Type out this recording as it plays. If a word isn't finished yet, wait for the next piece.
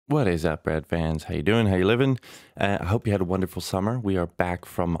What is up, Brad fans? How you doing? How you living? I hope you had a wonderful summer. We are back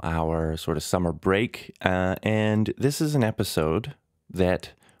from our sort of summer break, and this is an episode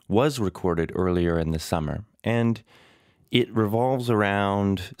that was recorded earlier in the summer, and it revolves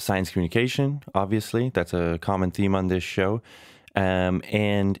around science communication. Obviously, that's a common theme on this show,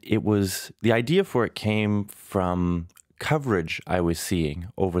 and the idea for it came from coverage I was seeing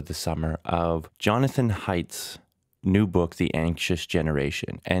over the summer of Jonathan Haidt's new book, The Anxious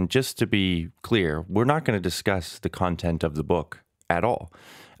Generation. And just to be clear, we're not going to discuss the content of the book at all.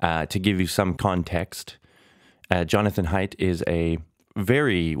 To give you some context, Jonathan Haidt is a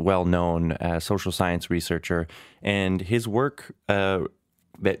very well-known social science researcher, and his work that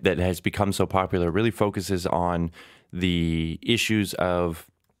has become so popular really focuses on the issues of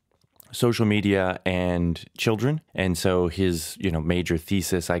social media and children. And so his, major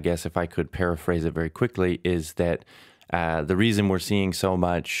thesis, I guess, if I could paraphrase it very quickly, is that the reason we're seeing so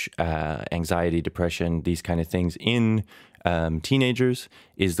much anxiety, depression, these kind of things in teenagers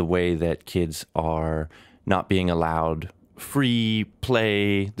is the way that kids are not being allowed free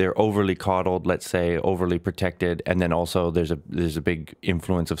play. They're overly coddled, let's say, overly protected, and then also there's a big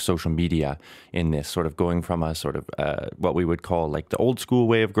influence of social media in this, sort of going from a sort of what we would call like the old school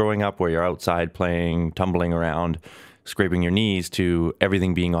way of growing up, where you're outside playing, tumbling around, scraping your knees, to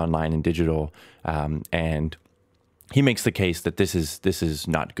everything being online and digital. And he makes the case that this is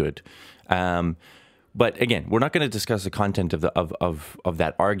not good. But again, we're not going to discuss the content of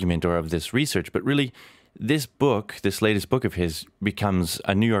that argument or of this research, but really, this book, this latest book of his, becomes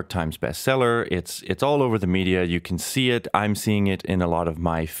a New York Times bestseller. It's all over the media. You can see it. I'm seeing it in a lot of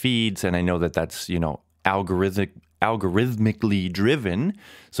my feeds, and I know that that's algorithmically driven,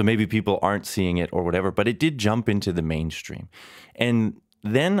 so maybe people aren't seeing it or whatever. But it did jump into the mainstream, and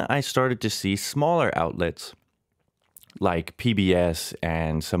then I started to see smaller outlets like PBS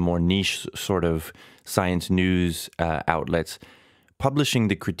and some more niche sort of science news outlets publishing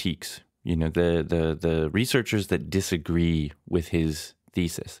the critiques. The researchers that disagree with his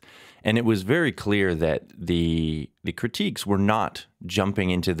thesis. And it was very clear that the critiques were not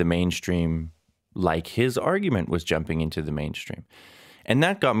jumping into the mainstream like his argument was jumping into the mainstream. And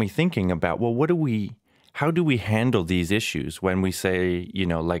that got me thinking about, well, how do we handle these issues when we say,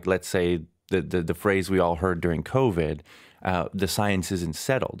 like, let's say the phrase we all heard during COVID, the science isn't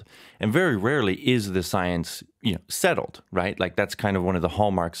settled. And very rarely is the science, settled, right? Like that's kind of one of the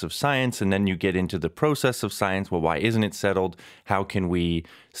hallmarks of science. And then you get into the process of science. Well, why isn't it settled? How can we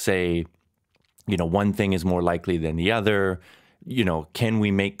say, one thing is more likely than the other? Can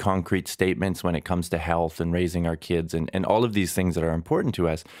we make concrete statements when it comes to health and raising our kids and all of these things that are important to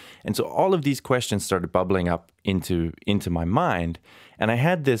us? And so all of these questions started bubbling up into my mind. And I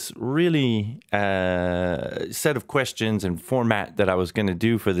had this really set of questions and format that I was going to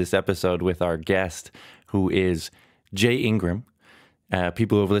do for this episode with our guest, who is Jay Ingram.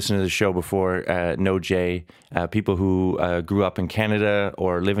 People who have listened to the show before know Jay. People who grew up in Canada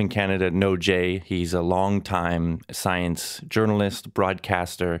or live in Canada know Jay. He's a longtime science journalist,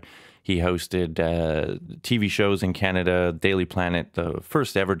 broadcaster. He hosted TV shows in Canada, Daily Planet, the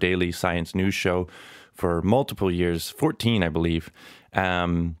first ever daily science news show for multiple years, 14, I believe.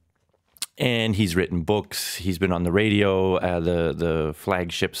 And he's written books. He's been on the radio, the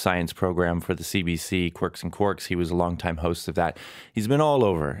flagship science program for the CBC, Quirks and Quarks. He was a longtime host of that. He's been all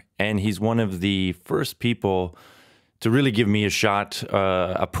over, and he's one of the first people to really give me a shot,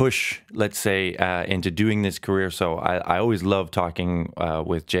 a push, let's say, into doing this career. So I always love talking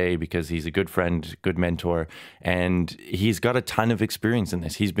with Jay because he's a good friend, good mentor, and he's got a ton of experience in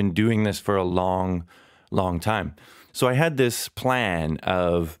this. He's been doing this for a long time. So I had this plan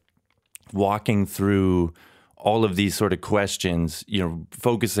of walking through all of these sort of questions,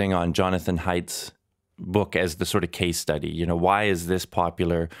 focusing on Jonathan Haidt's book as the sort of case study. Why is this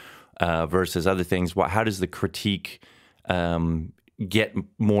popular versus other things? How does the critique get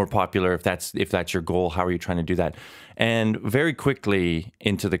more popular if that's your goal? How are you trying to do that? And very quickly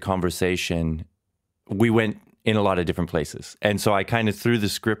into the conversation, we went in a lot of different places. And so I kind of threw the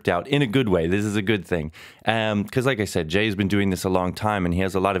script out in a good way. This is a good thing. Because like I said, Jay's been doing this a long time and he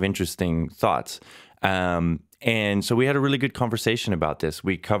has a lot of interesting thoughts. And so we had a really good conversation about this.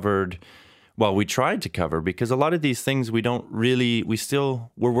 We tried to cover, because a lot of these things we're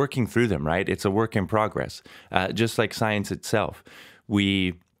working through them, right? It's a work in progress, just like science itself.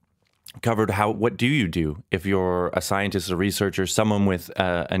 We covered what do you do if you're a scientist, a researcher, someone with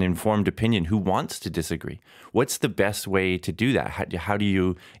an informed opinion who wants to disagree? What's the best way to do that? How do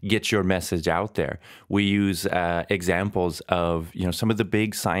you get your message out there? We use examples of some of the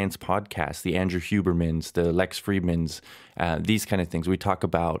big science podcasts, the Andrew Hubermans, the Lex Friedmans, these kind of things. We talk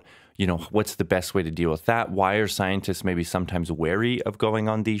about, what's the best way to deal with that? Why are scientists maybe sometimes wary of going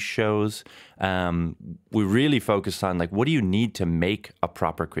on these shows? We really focus on, like, what do you need to make a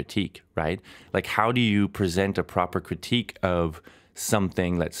proper critique, right? Like, how do you present a proper critique of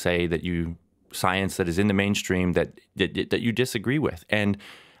something, let's say, science that is in the mainstream that you disagree with? And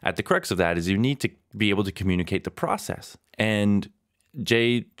at the crux of that is you need to be able to communicate the process. And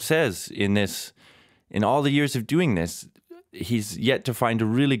Jay says in all the years of doing this, he's yet to find a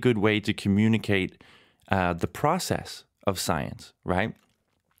really good way to communicate the process of science, right?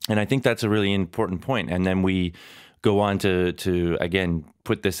 And I think that's a really important point. And then we go on to again,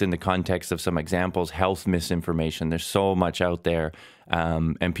 put this in the context of some examples, health misinformation. There's so much out there.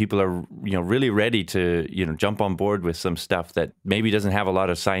 And people are, really ready to, jump on board with some stuff that maybe doesn't have a lot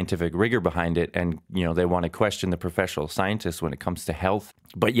of scientific rigor behind it. And, they want to question the professional scientists when it comes to health.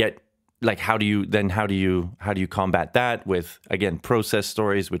 But yet, like, how do you combat that with, again, process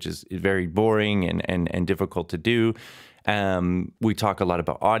stories, which is very boring and difficult to do. We talk a lot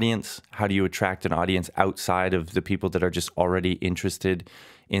about audience. How do you attract an audience outside of the people that are just already interested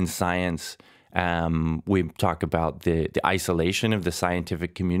in science? We talk about the isolation of the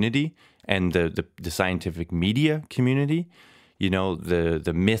scientific community and the scientific media community.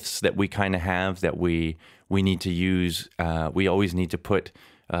 The myths that we kind of have that we need to use. We always need to put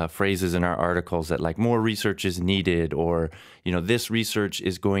phrases in our articles that, like, more research is needed, or this research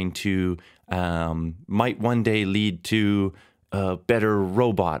is going to might one day lead to a better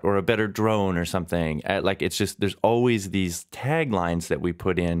robot or a better drone or something. Like, it's just, there's always these taglines that we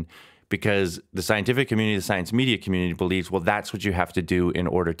put in because the scientific community, the science media community believes, well, that's what you have to do in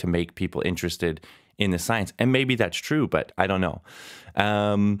order to make people interested in the science. And maybe that's true, but I don't know.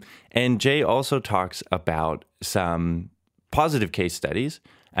 And Jay also talks about some positive case studies.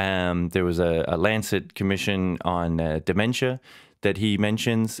 There was a Lancet commission on dementia that he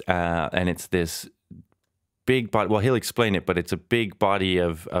mentions, and it's this big body. Well, he'll explain it, but it's a big body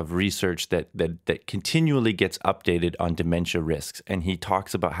of research that continually gets updated on dementia risks. And he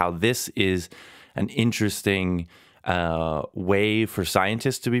talks about how this is an interesting way for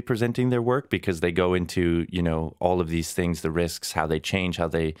scientists to be presenting their work, because they go into, all of these things, the risks, how they change,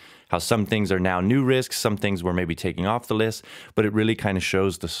 how some things are now new risks, some things we're maybe taking off the list, but it really kind of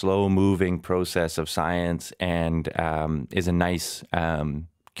shows the slow moving process of science, and is a nice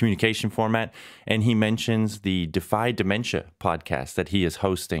communication format. And he mentions the Defy Dementia podcast that he is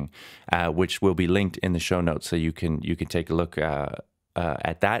hosting, which will be linked in the show notes, so you can take a look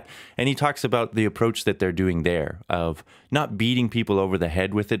at that. And he talks about the approach that they're doing there of not beating people over the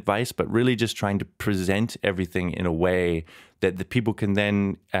head with advice, but really just trying to present everything in a way that the people can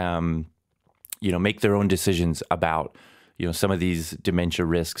then, make their own decisions about, some of these dementia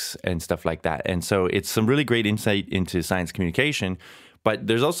risks and stuff like that. And so it's some really great insight into science communication, but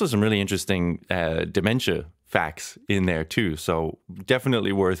there's also some really interesting dementia facts in there too. So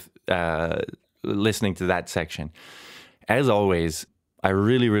definitely worth listening to that section. As always, I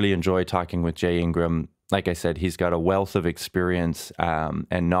really, really enjoy talking with Jay Ingram. Like I said, he's got a wealth of experience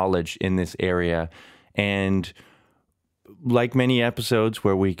and knowledge in this area. And like many episodes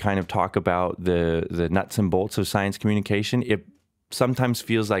where we kind of talk about the nuts and bolts of science communication, it sometimes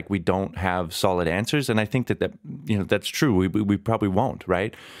feels like we don't have solid answers. And I think that that's true. We probably won't,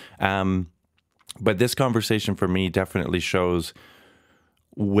 right? But this conversation for me definitely shows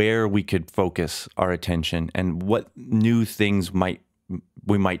where we could focus our attention and what new things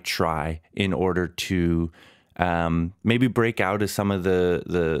we might try in order to maybe break out of some of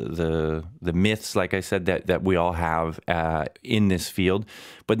the myths, like I said, that we all have in this field.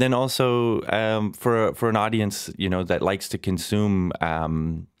 But then also for an audience, that likes to consume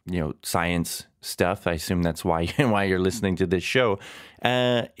science stuff. I assume that's why you're listening to this show.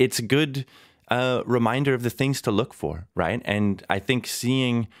 It's a good reminder of the things to look for, right? And I think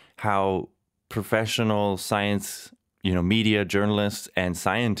seeing how professional science, media journalists and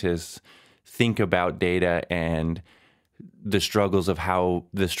scientists think about data and the struggles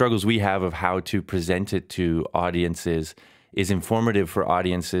we have of how to present it to audiences is informative for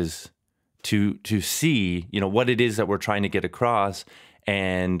audiences to see, what it is that we're trying to get across.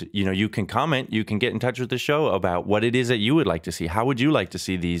 And, you can comment, you can get in touch with the show about what it is that you would like to see. How would you like to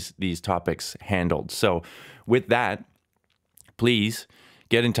see these topics handled? So with that, please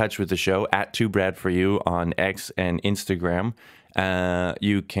get in touch with the show at 2brad4u on X and Instagram.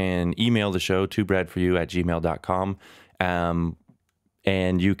 You can email the show, 2brad4u@gmail.com.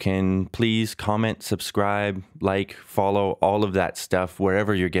 And you can please comment, subscribe, like, follow, all of that stuff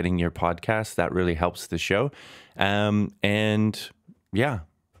wherever you're getting your podcasts. That really helps the show. And yeah,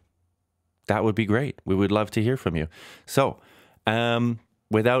 that would be great. We would love to hear from you. So,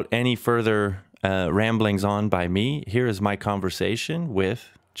 without any further ramblings on by me, here is my conversation with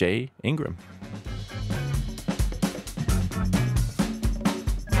Jay Ingram.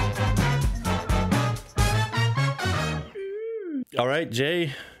 All right,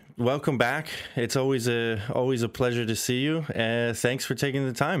 Jay, welcome back. It's always a pleasure to see you. Thanks for taking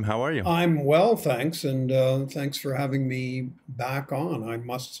the time. How are you? I'm well, thanks, and thanks for having me back on. I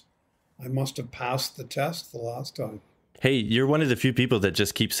must have passed the test the last time. Hey, you're one of the few people that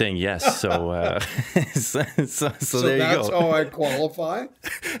just keep saying yes. So, so there you go. So that's how I qualify.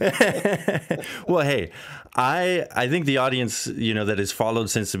 Well, hey, I think the audience, that has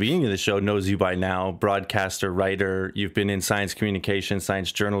followed since the beginning of the show knows you by now. Broadcaster, writer. You've been in science communication,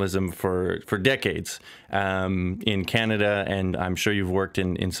 science journalism for decades in Canada, and I'm sure you've worked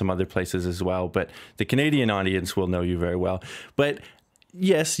in some other places as well. But the Canadian audience will know you very well. But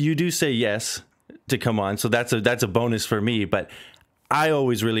yes, you do say yes to come on, so that's a bonus for me. But I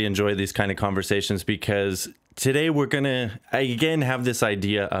always really enjoy these kind of conversations because today we're gonna again have this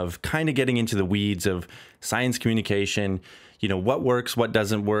idea of kind of getting into the weeds of science communication. What works, what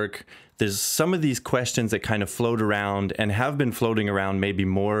doesn't work. There's some of these questions that kind of float around and have been floating around maybe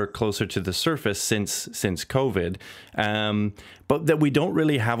more closer to the surface since COVID, but that we don't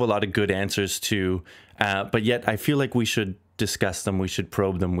really have a lot of good answers to. But yet I feel like we should discuss them, we should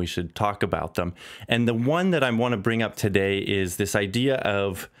probe them, we should talk about them. And the one that I want to bring up today is this idea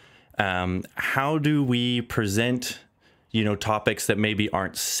of how do we present, topics that maybe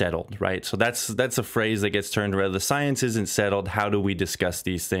aren't settled, right? So that's a phrase that gets turned around. The science isn't settled. How do we discuss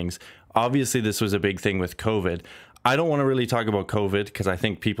these things? Obviously, this was a big thing with COVID. I don't want to really talk about COVID because I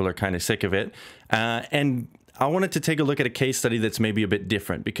think people are kind of sick of it. And I wanted to take a look at a case study that's maybe a bit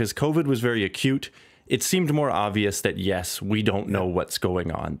different because COVID was very acute. It seemed more obvious that, yes, we don't know what's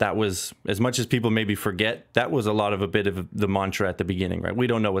going on. That was, as much as people maybe forget, that was a bit of the mantra at the beginning, right? We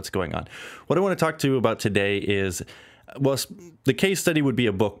don't know what's going on. What I want to talk to you about today is, well, the case study would be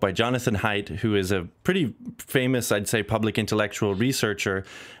a book by Jonathan Haidt, who is a pretty famous, I'd say, public intellectual researcher.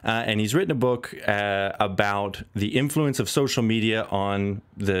 And he's written a book about the influence of social media on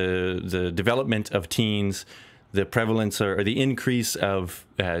the development of teens, the prevalence or the increase of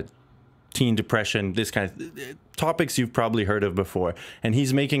teen depression, this kind of topics you've probably heard of before. And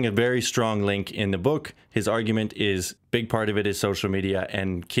he's making a very strong link in the book. His argument is big part of it is social media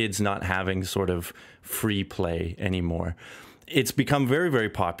and kids not having sort of free play anymore. It's become very, very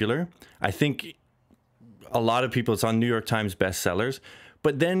popular. I think a lot of people, it's on New York Times bestsellers.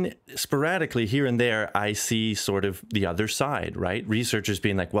 But then sporadically here and there, I see sort of the other side, right? Researchers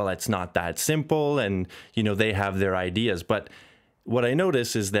being like, well, it's not that simple. And, they have their ideas. But what I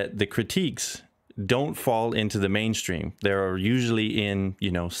notice is that the critiques don't fall into the mainstream. They're usually in,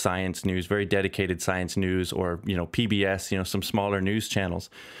 science news, very dedicated science news, or, PBS, some smaller news channels.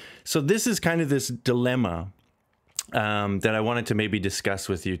 So this is kind of this dilemma that I wanted to maybe discuss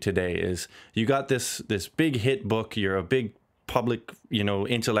with you today is you got this big hit book. You're a big public,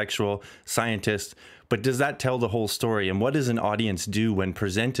 intellectual scientist, but does that tell the whole story? And what does an audience do when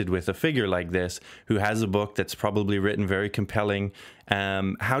presented with a figure like this who has a book that's probably written very compelling?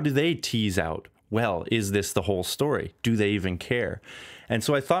 How do they tease out, well, is this the whole story? Do they even care? And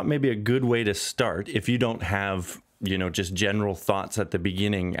so I thought maybe a good way to start, if you don't have, just general thoughts at the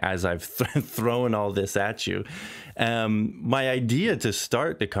beginning as I've thrown all this at you, my idea to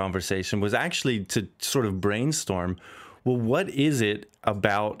start the conversation was actually to sort of brainstorm, well, what is it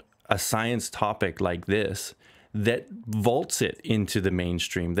about a science topic like this that vaults it into the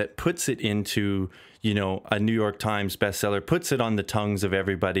mainstream, that puts it into, a New York Times bestseller, puts it on the tongues of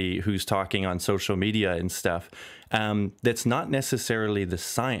everybody who's talking on social media and stuff, that's not necessarily the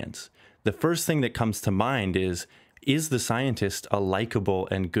science. The first thing that comes to mind is the scientist a likable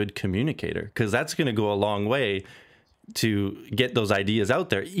and good communicator? Because that's going to go a long way to get those ideas out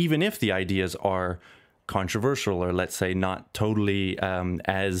there, even if the ideas are controversial or, let's say, not totally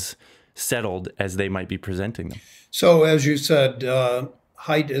as settled as they might be presenting them. So, as you said,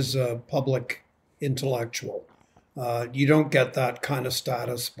 Haidt is a public intellectual. You don't get that kind of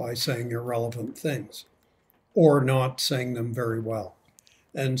status by saying irrelevant things or not saying them very well.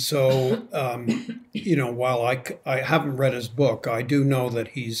 And so, while I haven't read his book, I do know that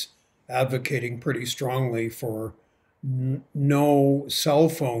he's advocating pretty strongly for no cell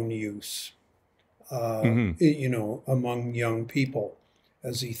phone use, among young people,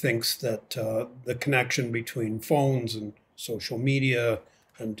 as he thinks that the connection between phones and social media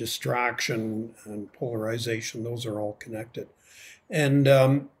and distraction and polarization, those are all connected. And,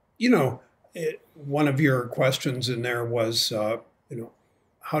 one of your questions in there was,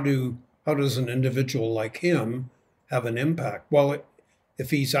 how do how does an individual like him have an impact? Well,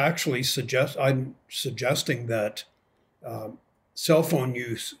 if he's actually I'm suggesting that cell phone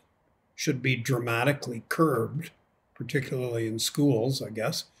use should be dramatically curbed, particularly in schools, I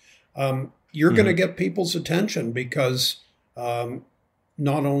guess. You're going to get people's attention because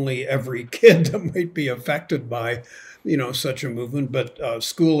not only every kid that might be affected by, such a movement, but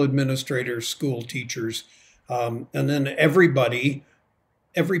school administrators, school teachers, and then every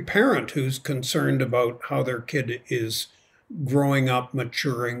parent who's concerned about how their kid is growing up,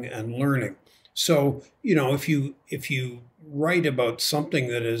 maturing, and learning. So, if you write about something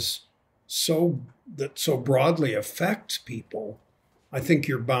that so broadly affects people, I think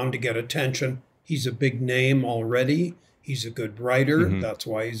you're bound to get attention. He's a big name already. He's a good writer. That's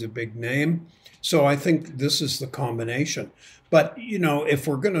why he's a big name. So I think this is the combination. But, if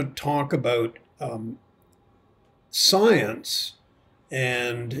we're going to talk about science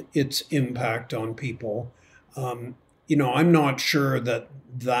and its impact on people, I'm not sure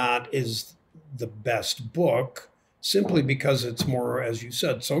that is the best book, simply because it's more, as you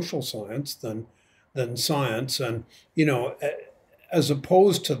said, social science than science. And, as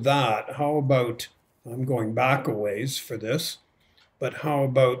opposed to that, how about, I'm going back a ways for this, but how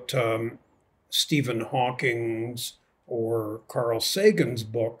about Stephen Hawking's or Carl Sagan's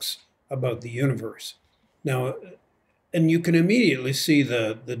books about the universe? Now, and you can immediately see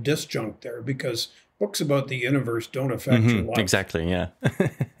the disjunct there, because books about the universe don't affect your life. Exactly, yeah.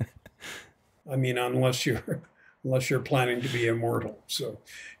 I mean, unless you're planning to be immortal. So,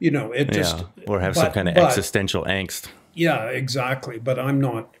 it just... Or have some kind of existential angst. Yeah, exactly. But I'm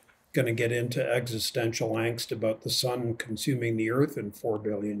not going to get into existential angst about the sun consuming the earth in 4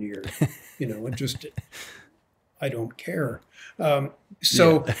 billion years. I don't care.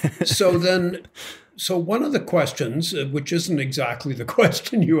 So one of the questions, which isn't exactly the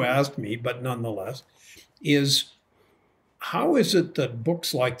question you asked me, but nonetheless, is how is it that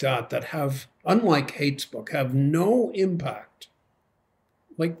books like that have, unlike Haidt's book, have no impact,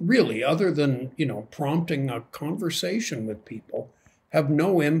 like really, other than, prompting a conversation with people, have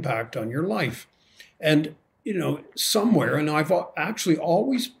no impact on your life? And, somewhere, and I've actually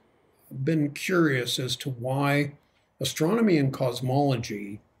always been curious as to why astronomy and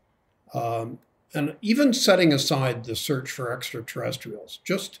cosmology, and even setting aside the search for extraterrestrials,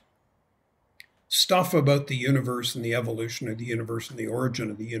 just stuff about the universe and the evolution of the universe and the origin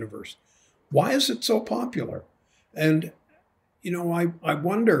of the universe, why is it so popular? And, I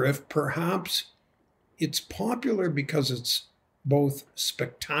wonder if perhaps it's popular because it's both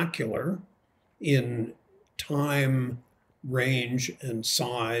spectacular in time, range, and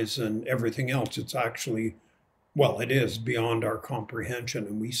size, and everything else. It's actually, it is beyond our comprehension,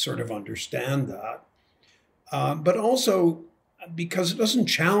 and we sort of understand that. But also because it doesn't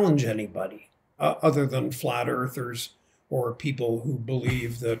challenge anybody other than flat earthers or people who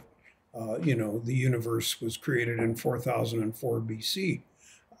believe that, the universe was created in 4004 BC.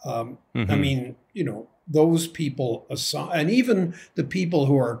 I mean, those people aside, and even the people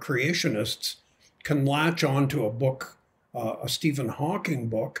who are creationists can latch onto a book, a Stephen Hawking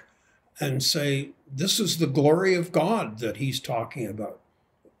book, and say, this is the glory of God that he's talking about.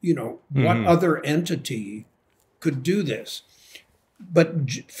 What other entity could do this? But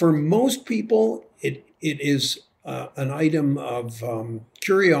for most people, it is an item of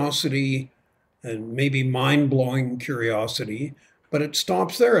curiosity, and maybe mind-blowing curiosity, but it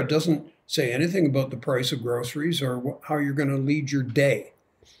stops there. It doesn't say anything about the price of groceries or how you're going to lead your day.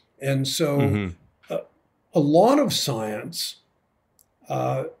 And so a lot of science,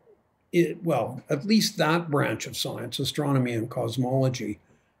 at least that branch of science, astronomy and cosmology,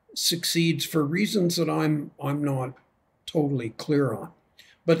 succeeds for reasons that I'm not totally clear on.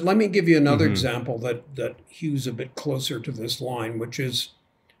 But let me give you another example that hews a bit closer to this line, which is,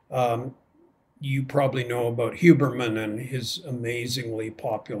 you probably know about Huberman and his amazingly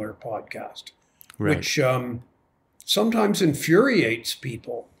popular podcast, which sometimes infuriates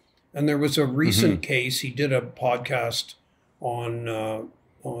people. And there was a recent case, he did a podcast on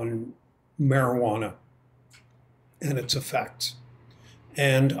marijuana and its effects.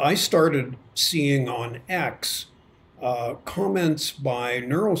 And I started seeing on X comments by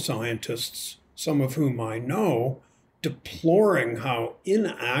neuroscientists, some of whom I know, deploring how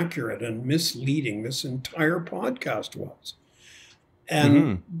inaccurate and misleading this entire podcast was.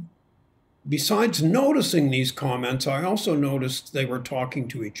 And besides noticing these comments, I also noticed they were talking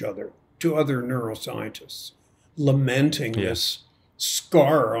to each other, to other neuroscientists, lamenting this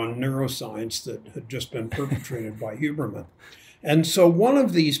scar on neuroscience that had just been perpetrated by Huberman. And so one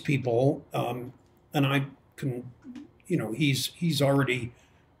of these people, and I can, he's already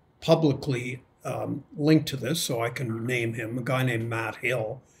publicly linked to this, so I can name him, a guy named Matt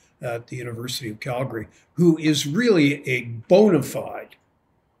Hill at the University of Calgary, who is really a bona fide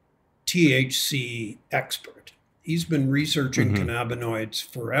THC expert. He's been researching cannabinoids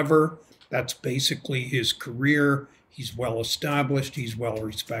forever. That's basically his career. He's well established, he's well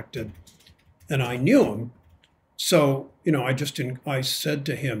respected. And I knew him. So, I said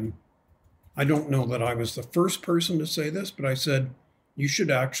to him, I don't know that I was the first person to say this, but I said, you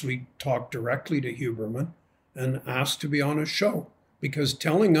should actually talk directly to Huberman and ask to be on a show, because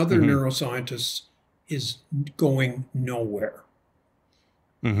telling other neuroscientists is going nowhere.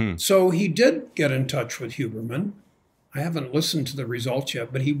 So he did get in touch with Huberman. I haven't listened to the results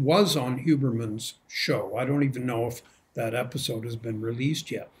yet, but he was on Huberman's show. I don't even know if that episode has been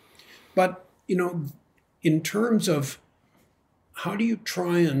released yet. But, in terms of how do you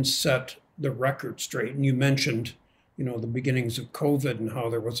try and set the record straight, and you mentioned, the beginnings of COVID and how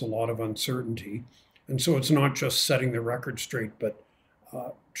there was a lot of uncertainty. And so it's not just setting the record straight, but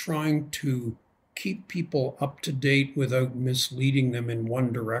trying to keep people up to date without misleading them in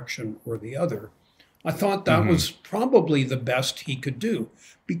one direction or the other. I thought that was probably the best he could do,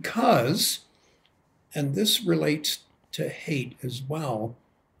 because, and this relates to hate as well,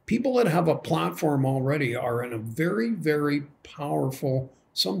 people that have a platform already are in a very, very powerful,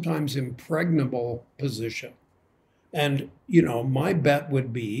 sometimes impregnable position. And, my bet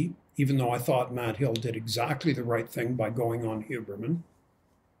would be, even though I thought Matt Hill did exactly the right thing by going on Huberman,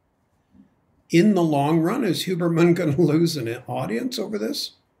 in the long run, is Huberman going to lose an audience over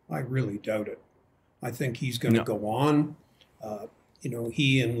this? I really doubt it. I think he's going to go on.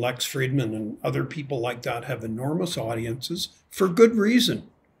 He and Lex Fridman and other people like that have enormous audiences for good reason.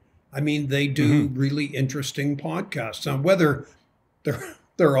 I mean, they do really interesting podcasts. Now, whether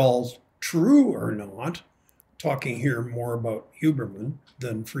they're all true or not, talking here more about Huberman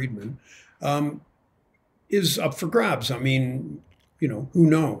than Friedman, is up for grabs. I mean, who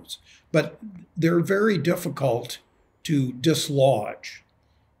knows? But they're very difficult to dislodge.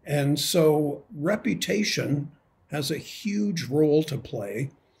 And so reputation has a huge role to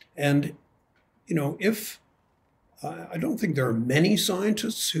play. And, if I don't think there are many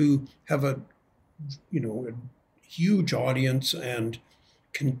scientists who have a huge audience and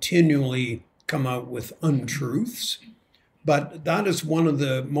continually come out with untruths. But that is one of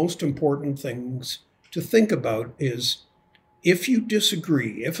the most important things to think about is, if you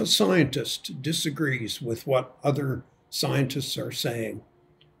disagree, if a scientist disagrees with what other scientists are saying,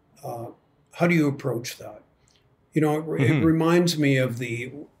 how do you approach that? It reminds me of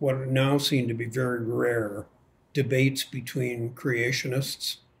what now seem to be very rare debates between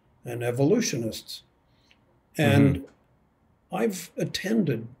creationists and evolutionists. And I've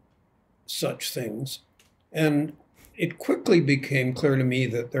attended such things, and it quickly became clear to me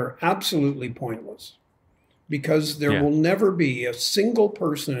that they're absolutely pointless, because there will never be a single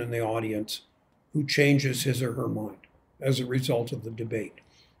person in the audience who changes his or her mind as a result of the debate.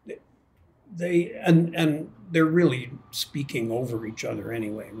 They're really speaking over each other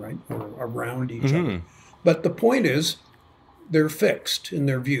anyway, right? Or around each other. But the point is, they're fixed in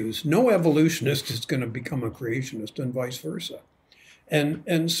their views. No evolutionist is going to become a creationist, and vice versa.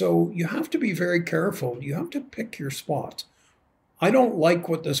 And so you have to be very careful. You have to pick your spots. I don't like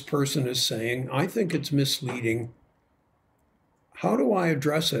what this person is saying. I think it's misleading. How do I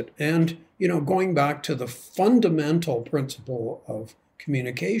address it? And, going back to the fundamental principle of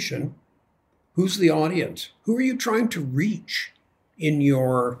communication, who's the audience? Who are you trying to reach in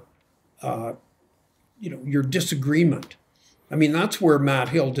your disagreement? I mean, that's where Matt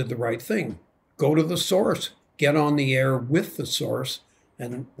Hill did the right thing. Go to the source, get on the air with the source,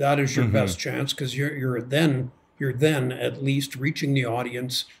 and that is your best chance, because you're then at least reaching the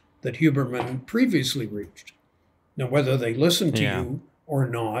audience that Huberman previously reached. Now, whether they listen to you or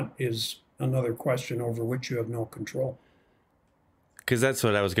not is another question over which you have no control. Because that's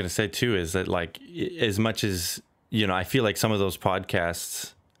what I was going to say too, is that, like, as much as, I feel like some of those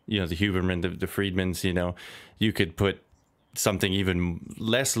podcasts, the Huberman, the Friedmans, you could put something even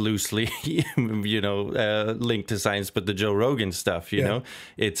less loosely, linked to science, but the Joe Rogan stuff, you know,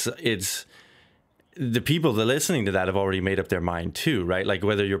 it's the people that are listening to that have already made up their mind too, right? Like,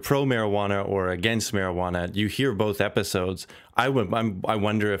 whether you're pro marijuana or against marijuana, you hear both episodes. I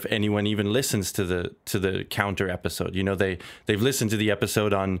wonder if anyone even listens to the counter episode. They've listened to the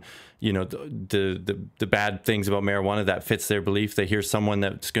episode on, the bad things about marijuana that fits their belief. They hear someone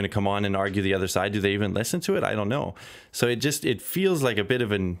that's going to come on and argue the other side. Do they even listen to it? I don't know. So it feels like a bit of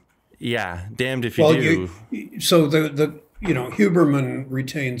damned if you do. So Huberman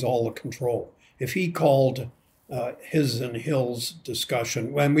retains all the control. If he called his and Hill's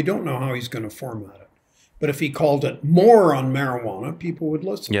discussion, and we don't know how he's going to format it. But if he called it more on marijuana, people would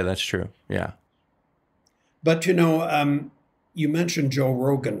listen. Yeah, that's true. Yeah. But, you mentioned Joe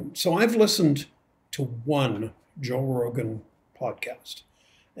Rogan. So I've listened to one Joe Rogan podcast.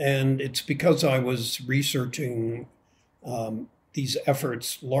 And it's because I was researching these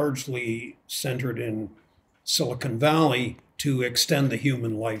efforts largely centered in Silicon Valley to extend the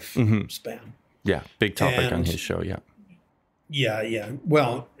human life span. Yeah, big topic on his show, yeah. Yeah.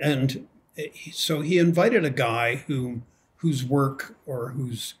 Well, and so he invited a guy whose work or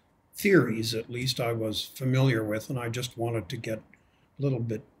whose theories, at least, I was familiar with, and I just wanted to get a little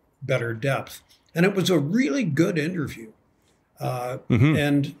bit better depth. And it was a really good interview.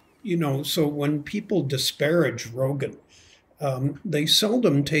 And, so when people disparage Rogan, they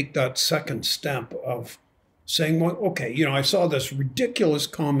seldom take that second step of saying, well, okay, I saw this ridiculous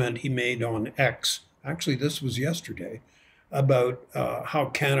comment he made on X. Actually, this was yesterday, about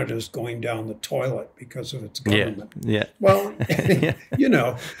how Canada's going down the toilet because of its government. Yeah. Well,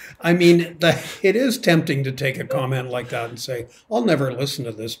 I mean, it is tempting to take a comment like that and say, I'll never listen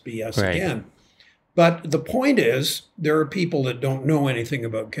to this BS again. But the point is, there are people that don't know anything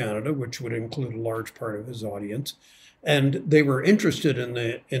about Canada, which would include a large part of his audience, and they were interested in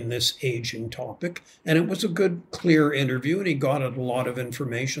this aging topic. And it was a good, clear interview, and he got at a lot of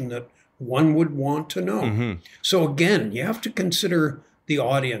information that one would want to know. So again, you have to consider the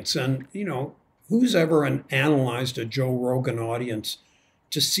audience, and who's ever analyzed a Joe Rogan audience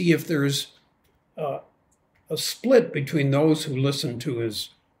to see if there's a split between those who listen to his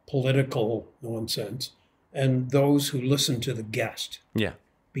political nonsense and those who listen to the guest. Yeah.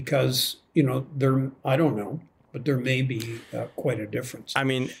 Because, I don't know, but there may be quite a difference. I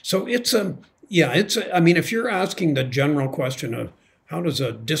mean, so if you're asking the general question of how does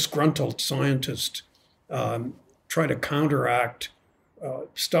a disgruntled scientist try to counteract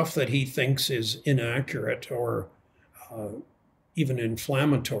stuff that he thinks is inaccurate or even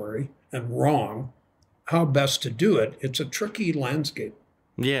inflammatory and wrong, how best to do it, it's a tricky landscape.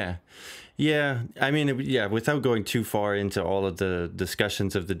 Yeah. I mean, without going too far into all of the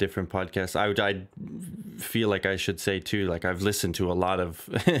discussions of the different podcasts, I feel like I should say too, like I've listened to a lot of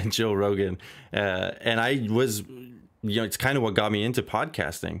Joe Rogan, and I was, it's kind of what got me into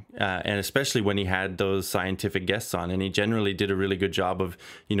podcasting, and especially when he had those scientific guests on, and he generally did a really good job of,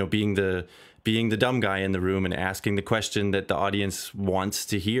 being the dumb guy in the room and asking the question that the audience wants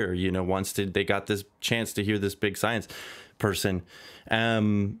to hear, they got this chance to hear this big science person.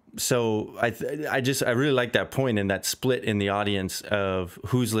 So I really like that point and that split in the audience of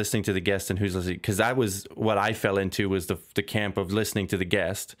who's listening to the guest and who's listening, because that was what I fell into, was the camp of listening to the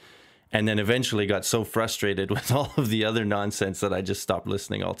guest, and then eventually got so frustrated with all of the other nonsense that I just stopped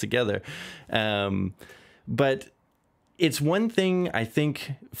listening altogether. But it's one thing, I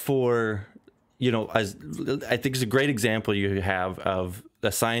think, for, I think it's a great example you have of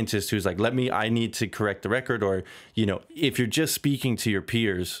a scientist who's like, I need to correct the record, or, if you're just speaking to your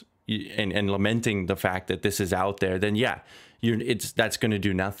peers and lamenting the fact that this is out there, then that's going to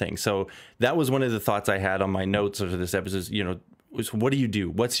do nothing. So that was one of the thoughts I had on my notes of this episode, was what do you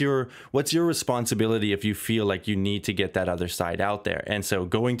do? What's your responsibility if you feel like you need to get that other side out there? And so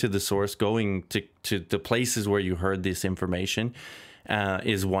going to the source, going to the places where you heard this information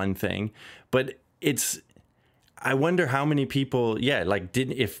is one thing, but I wonder how many people,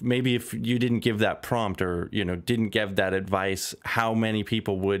 if you didn't give that prompt or, didn't give that advice, how many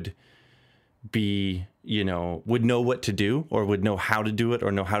people would be, would know what to do, or would know how to do it,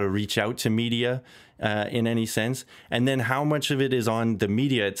 or know how to reach out to media in any sense. And then how much of it is on the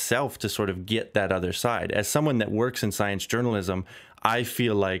media itself to sort of get that other side. As someone that works in science journalism, I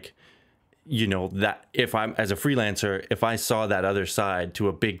feel like, that if I'm, as a freelancer, if I saw that other side to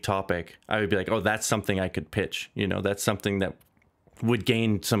a big topic, I would be like, oh, that's something I could pitch. That's something that would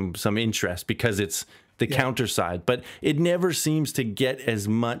gain some interest because it's the counter side. But it never seems to get as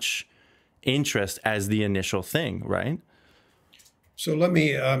much interest as the initial thing, right? So let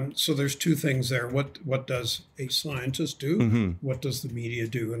me, so there's two things there. What does a scientist do? What does the media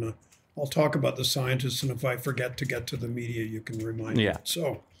do? And I'll talk about the scientists, and if I forget to get to the media, you can remind me.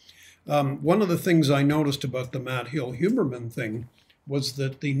 So one of the things I noticed about the Matt Hill-Huberman thing was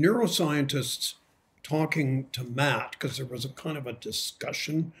that the neuroscientists talking to Matt, because there was a kind of a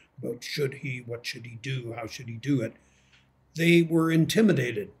discussion about what should he do, how should he do it, they were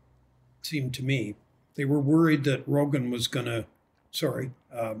intimidated, it seemed to me. They were worried that Rogan was going to,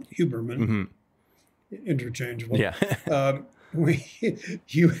 Huberman, interchangeable. Yeah.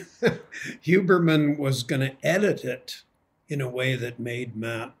 Huberman was going to edit it in a way that made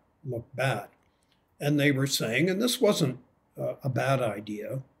Matt look bad. And they were saying, and this wasn't a bad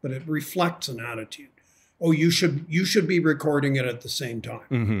idea, but it reflects an attitude. Oh, you should be recording it at the same time.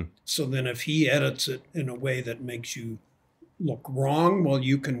 Mm-hmm. So then if he edits it in a way that makes you look wrong, well,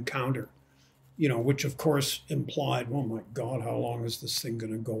 you can counter, which of course implied, oh my God, how long is this thing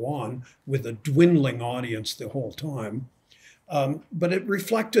going to go on with a dwindling audience the whole time? But it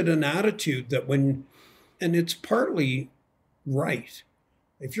reflected an attitude that and it's partly right.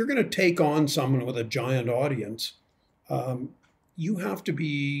 If you're going to take on someone with a giant audience, you have to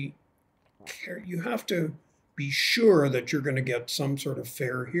be sure that you're going to get some sort of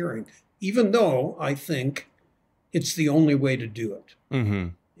fair hearing, even though I think it's the only way to do it. Mm-hmm.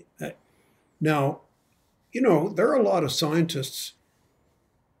 Now, there are a lot of scientists,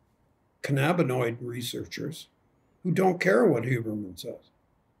 cannabinoid researchers, who don't care what Huberman says.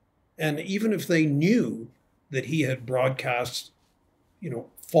 And even if they knew that he had broadcast,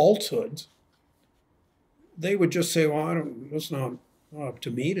 falsehoods, they would just say, well, it's not up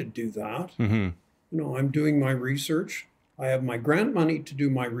to me to do that. Mm-hmm. I'm doing my research. I have my grant money to do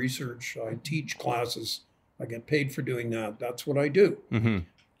my research. I teach classes. I get paid for doing that. That's what I do. Mm-hmm.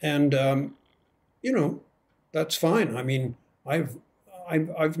 And, that's fine. I mean, I've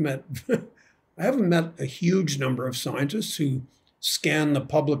met, I haven't met a huge number of scientists who scan the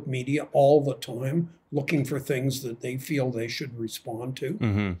public media all the time, looking for things that they feel they should respond to.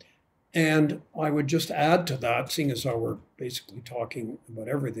 Mm-hmm. And I would just add to that, seeing as how we're basically talking about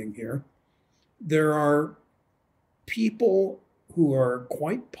everything here, there are people who are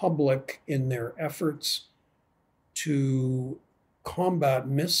quite public in their efforts to combat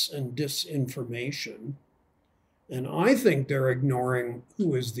mis and disinformation. And I think they're ignoring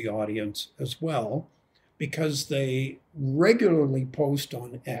who is the audience as well, because they regularly post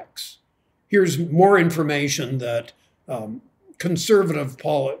on X. Here's more information that conservative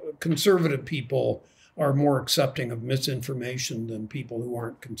people are more accepting of misinformation than people who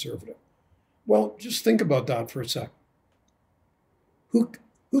aren't conservative. Well, just think about that for a second.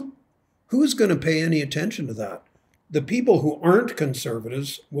 Who's going to pay any attention to that? The people who aren't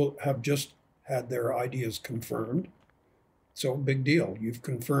conservatives will have just had their ideas confirmed. So big deal.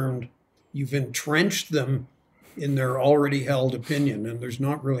 You've entrenched them in their already held opinion, and there's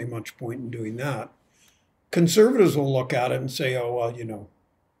not really much point in doing that. Conservatives will look at it and say, oh, well,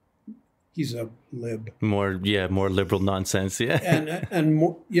 he's a lib. More liberal nonsense, yeah. and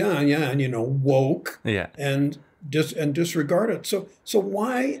more, and woke. Yeah. And disregard it. So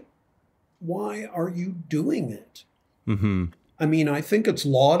why are you doing it? Mm-hmm. I mean, I think it's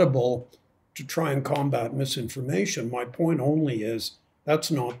laudable to try and combat misinformation. My point only is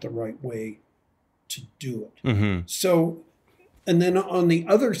that's not the right way to do it. Mm-hmm. So, and then on the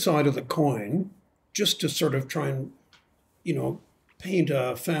other side of the coin, just to sort of try and, paint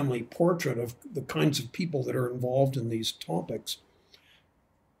a family portrait of the kinds of people that are involved in these topics.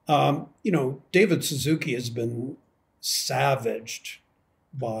 David Suzuki has been savaged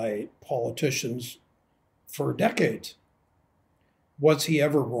by politicians for decades. Was he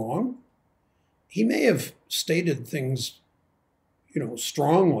ever wrong? He may have stated things,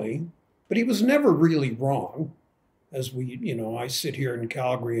 strongly, but he was never really wrong. As I sit here in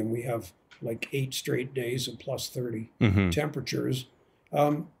Calgary and we have like 8 straight days of plus 30 mm-hmm. temperatures.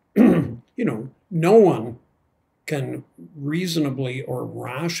 No one can reasonably or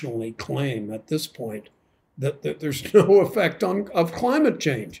rationally claim at this point that there's no effect of climate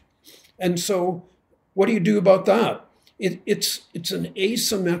change. And so what do you do about that? It's an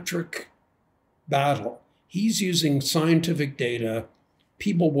asymmetric battle. He's using scientific data.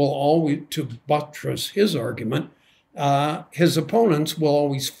 People will always, to buttress his argument, his opponents will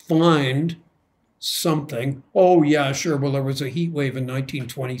always find something. Oh, yeah, sure. Well, there was a heat wave in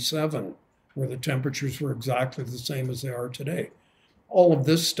 1927 where the temperatures were exactly the same as they are today. All of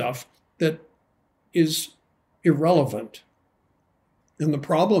this stuff that is irrelevant. And the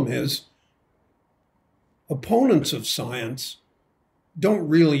problem is opponents of science don't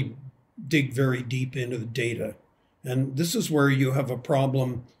really dig very deep into the data. And this is where you have a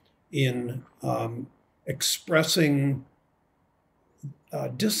problem in expressing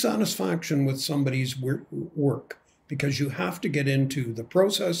dissatisfaction with somebody's work, because you have to get into the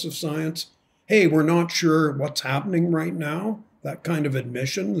process of science. Hey, we're not sure what's happening right now. That kind of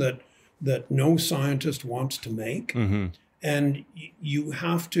admission that no scientist wants to make. Mm-hmm. And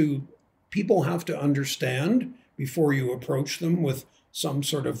people have to understand before you approach them with some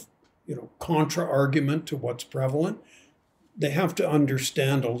sort of, contra argument to what's prevalent. They have to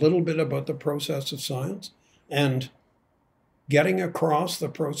understand a little bit about the process of science, and getting across the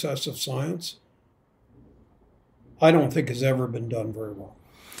process of science, I don't think has ever been done very well.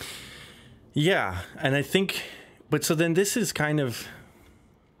 Yeah, and I think, but so then this is kind of,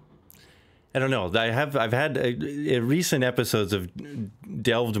 I don't know. I've had recent episodes have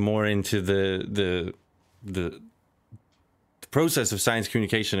delved more into the process of science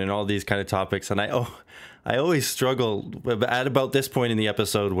communication and all these kind of topics, and I always struggle at about this point in the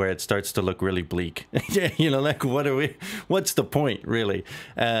episode where it starts to look really bleak. Like what's the point really?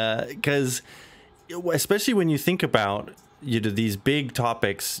 Because especially when you think about these big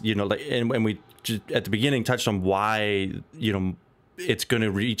topics, like, and we just at the beginning touched on why it's going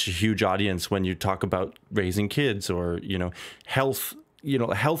to reach a huge audience when you talk about raising kids or health.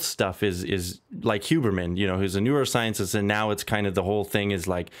 Health stuff is like Huberman, who's a neuroscientist, and now it's kind of the whole thing is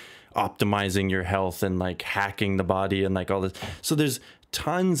like optimizing your health and like hacking the body and like all this. So there's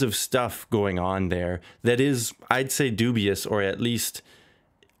tons of stuff going on there that is, I'd say, dubious, or at least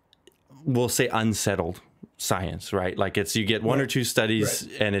we'll say unsettled science, right? Like you get one or two studies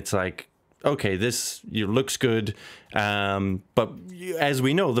and it's like, okay, this looks good. But as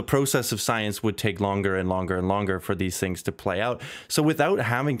we know, the process of science would take longer and longer and longer for these things to play out. So without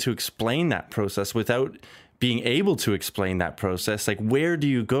having to explain that process, without being able to explain that process, like where do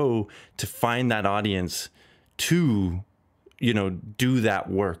you go to find that audience to, do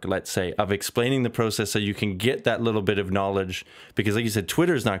that work, let's say, of explaining the process so you can get that little bit of knowledge? Because like you said,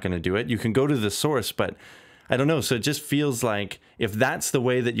 Twitter's not going to do it. You can go to the source, but I don't know. So it just feels like if that's the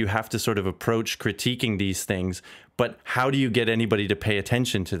way that you have to sort of approach critiquing these things, but how do you get anybody to pay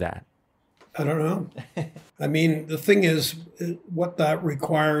attention to that? I don't know. I mean, the thing is, what that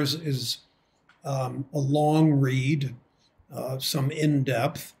requires is a long read, some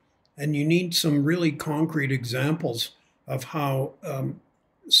in-depth, and you need some really concrete examples of how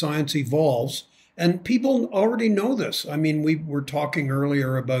science evolves. And people already know this. I mean, we were talking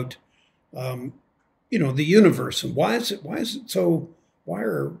earlier about the universe, and why is it so, why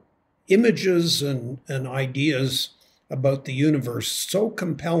are images and ideas about the universe so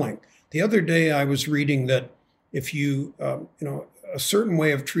compelling? The other day I was reading that if you, a certain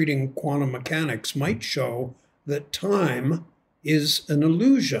way of treating quantum mechanics might show that time is an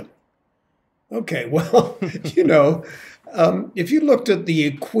illusion. Okay, well, if you looked at the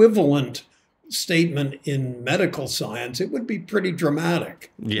equivalent statement in medical science, it would be pretty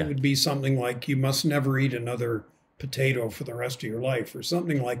dramatic. Yeah. It would be something like, you must never eat another potato for the rest of your life, or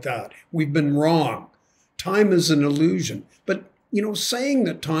something like that. We've been wrong. Time is an illusion. But, saying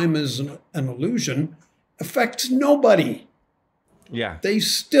that time is an illusion affects nobody. Yeah. They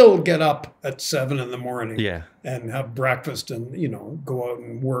still get up at 7 a.m. Yeah. and have breakfast and, go out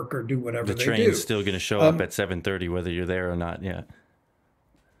and work or do whatever they do. The train's still going to show up at 7:30, whether you're there or not. Yeah.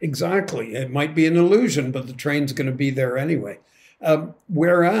 Exactly. It might be an illusion, but the train's going to be there anyway.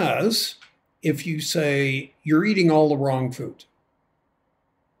 Whereas if you say you're eating all the wrong food,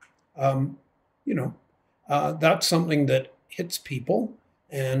 that's something that hits people,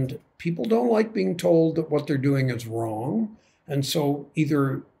 and people don't like being told that what they're doing is wrong. And so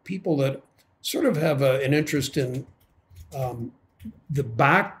either people that sort of have an interest in the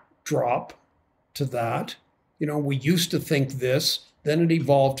backdrop to that, we used to think this, then it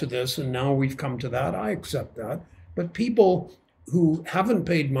evolved to this, and now we've come to that. I accept that. But people who haven't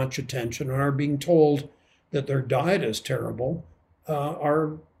paid much attention and are being told that their diet is terrible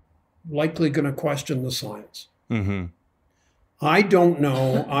are likely going to question the science. Mm-hmm. I don't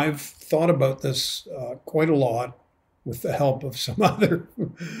know. I've thought about this quite a lot with the help of some other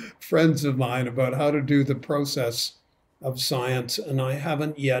friends of mine about how to do the process of science, and I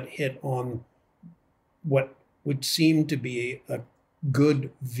haven't yet hit on what would seem to be a good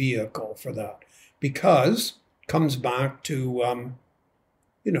vehicle for that, because it comes back to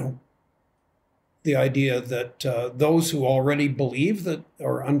the idea that those who already believe that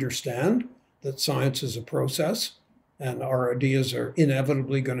or understand that science is a process and our ideas are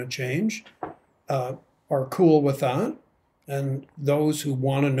inevitably going to change are cool with that, and those who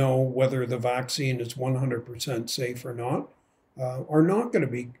want to know whether the vaccine is 100% safe or not are not going to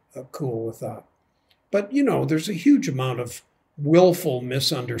be cool with that. But there's a huge amount of willful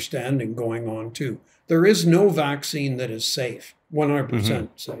misunderstanding going on too. There is no vaccine that is safe, 100%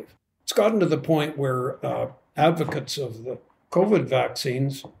 safe. It's gotten to the point where advocates of the COVID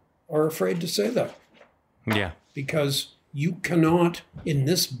vaccines are afraid to say that. Yeah. Because you cannot, in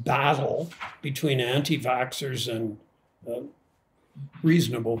this battle between anti-vaxxers and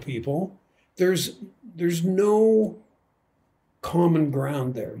reasonable people, there's no common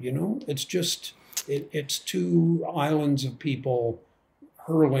ground there, It's just, it's two islands of people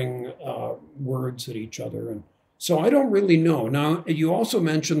hurling words at each other. And so I don't really know. Now, you also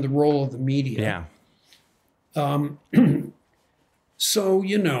mentioned the role of the media. Yeah. So,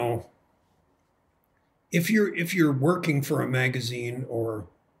 if you're working for a magazine or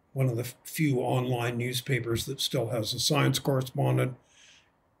one of the few online newspapers that still has a science correspondent,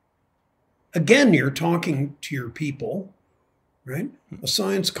 again, you're talking to your people, right? A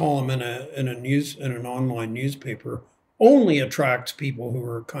science column in an online newspaper only attracts people who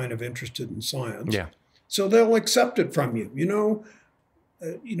are kind of interested in science. Yeah. So they'll accept it from you.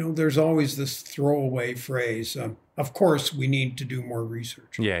 There's always this throwaway phrase. Of course, we need to do more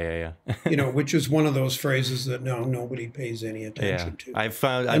research. Yeah. Which is one of those phrases that now nobody pays any attention to. I've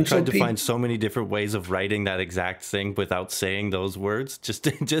tried to find so many different ways of writing that exact thing without saying those words,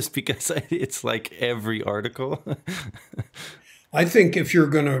 just because it's like every article. I think if you're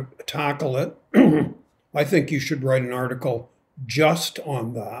going to tackle it, I think you should write an article just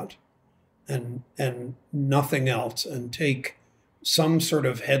on that and nothing else, and take some sort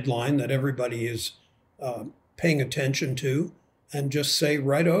of headline that everybody is paying attention to, and just say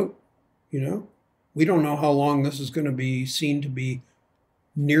right out, we don't know how long this is going to be seen to be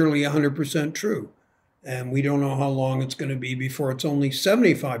nearly 100% true. And we don't know how long it's going to be before it's only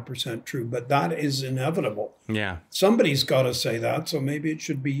 75% true, but that is inevitable. Yeah. Somebody's got to say that, so maybe it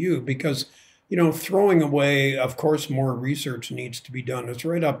should be you, because, throwing away, of course, more research needs to be done. It's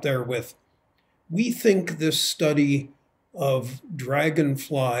right up there with, we think this study of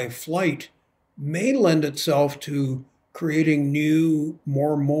dragonfly flight may lend itself to creating new,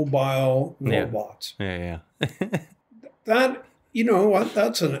 more mobile robots. Yeah. That, you know what,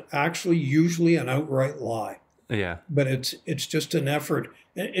 that's actually usually an outright lie. Yeah. But it's just an effort.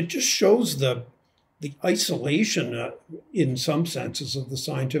 It just shows the isolation in some senses of the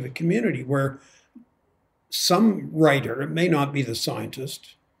scientific community, where some writer, it may not be the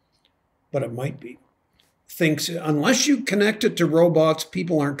scientist, but it might be, thinks unless you connect it to robots,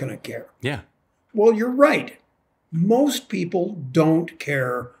 people aren't going to care. Yeah. Well, you're right. Most people don't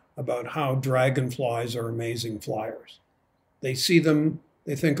care about how dragonflies are amazing flyers. They see them,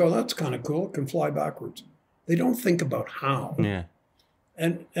 they think, oh, that's kind of cool. It can fly backwards. They don't think about how. Yeah.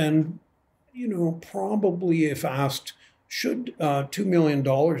 And probably if asked, should $2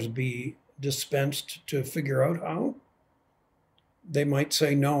 million be dispensed to figure out how? They might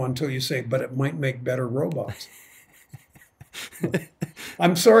say no, until you say, but it might make better robots.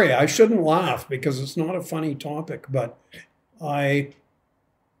 I'm sorry, I shouldn't laugh because it's not a funny topic, but and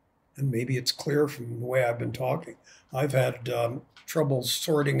maybe it's clear from the way I've been talking, I've had trouble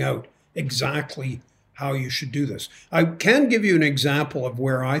sorting out exactly how you should do this. I can give you an example of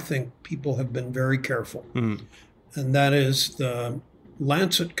where I think people have been very careful, and that is the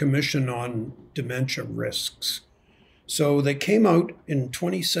Lancet Commission on Dementia Risks. So they came out in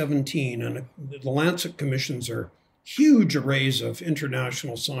 2017, and the Lancet Commissions are huge arrays of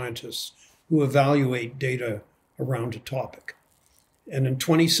international scientists who evaluate data around a topic. And in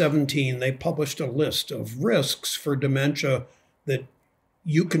 2017, they published a list of risks for dementia that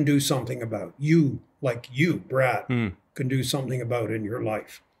you can do something about. You, Brad, can do something about in your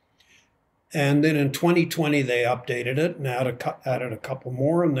life. And then in 2020, they updated it and added a couple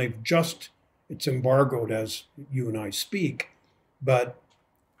more, and it's embargoed as you and I speak, but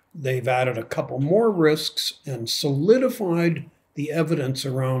they've added a couple more risks and solidified the evidence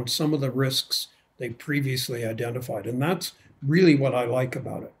around some of the risks they previously identified. And that's really what I like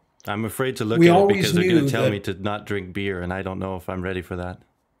about it. I'm afraid to look at it because they're going to tell me to not drink beer, and I don't know if I'm ready for that.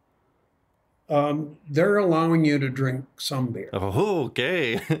 They're allowing you to drink some beer. Oh,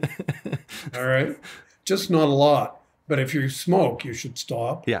 okay. All right. Just not a lot. But if you smoke, you should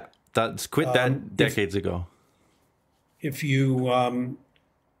stop. Yeah. That's quit that decades ago. If you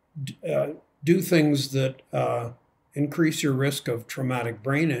do things that increase your risk of traumatic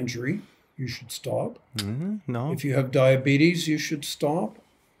brain injury, you should stop. No. If you have diabetes, you should stop.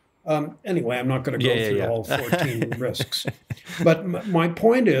 Anyway, I'm not going to go through all 14 risks. But my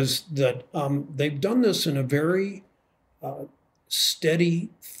point is that they've done this in a very steady,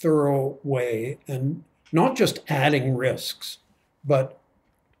 thorough way, and not just adding risks, but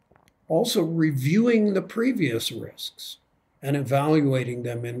also reviewing the previous risks and evaluating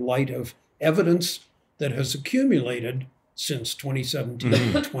them in light of evidence that has accumulated since 2017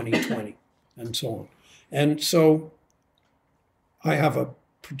 and 2020 and so on. And so I have a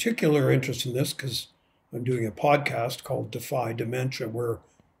particular interest in this because I'm doing a podcast called Defy Dementia, where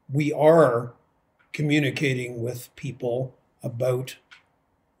we are communicating with people about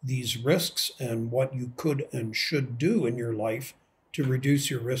these risks and what you could and should do in your life to reduce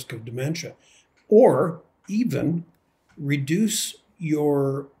your risk of dementia, or even reduce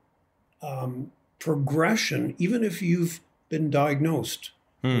your progression, even if you've been diagnosed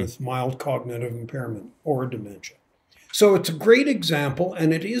with mild cognitive impairment or dementia. So it's a great example,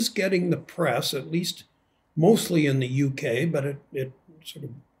 and it is getting the press, at least mostly in the UK, but it sort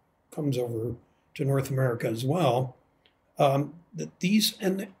of comes over to North America as well. That these,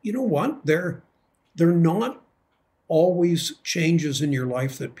 and you know what, they're not always changes in your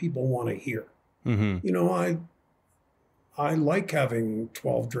life that people want to hear. Mm-hmm. You know, I like having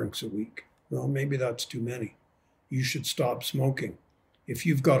 12 drinks a week. Well, maybe that's too many. You should stop smoking. If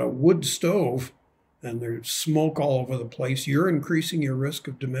you've got a wood stove and there's smoke all over the place, you're increasing your risk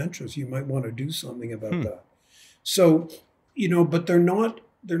of dementia. So you might want to do something about that. So, you know, but they're not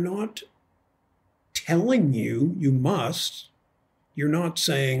telling you must. You're not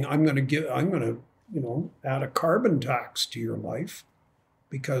saying I'm going to, you know, add a carbon tax to your life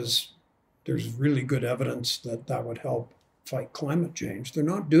because there's really good evidence that that would help fight climate change. They're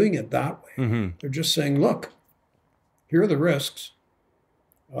not doing it that way. Mm-hmm. They're just saying, look, here are the risks.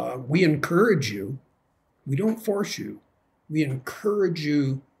 We encourage you. We don't force you. We encourage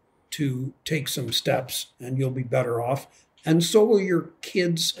you to take some steps and you'll be better off. And so will your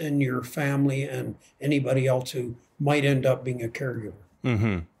kids and your family and anybody else who might end up being a caregiver.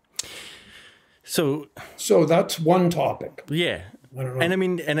 Mm-hmm. So that's one topic. Yeah. I don't know. And I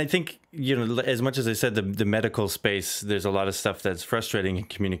mean, and I think, you know, as much as I said, the medical space, there's a lot of stuff that's frustrating in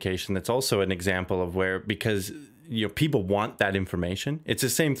communication. That's also an example of where, because, you know, people want that information. It's the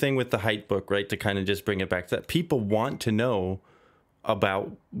same thing with the height book, right? To kind of just bring it back to that. People want to know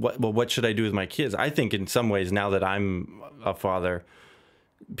about what should I do with my kids? I think in some ways, now that I'm a father,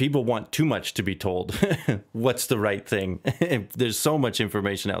 people want too much to be told what's the right thing. There's so much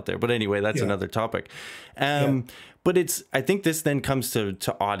information out there. But anyway, that's another topic. But I think this then comes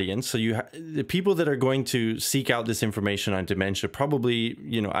to audience. So the people that are going to seek out this information on dementia, probably,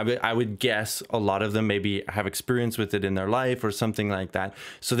 you know, I would guess a lot of them maybe have experience with it in their life or something like that.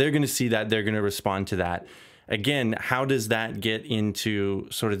 So they're going to see that, they're going to respond to that. Again, how does that get into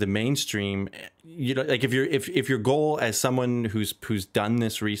sort of the mainstream? You know, like if your goal as someone who's done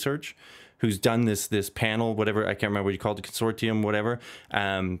this research, who's done this panel, whatever, I can't remember what you called it, consortium, whatever,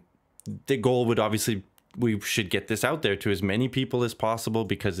 the goal would obviously, we should get this out there to as many people as possible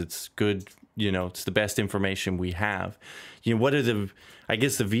because it's good, you know, it's the best information we have. You know, what are the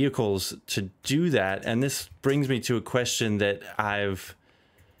vehicles to do that? And this brings me to a question that I've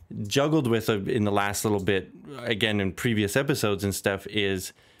juggled with in the last little bit, again, in previous episodes and stuff,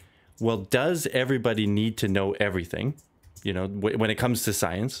 is, well, does everybody need to know everything? You know, when it comes to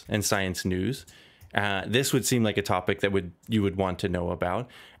science and science news, this would seem like a topic that you would want to know about.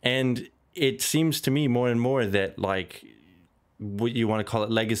 And it seems to me more and more that, like, what you want to call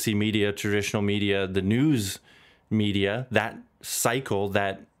it, legacy media, traditional media, the news media, that cycle,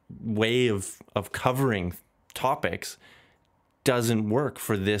 that way of covering topics doesn't work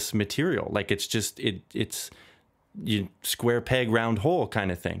for this material. Like, it's just, it's you square peg round hole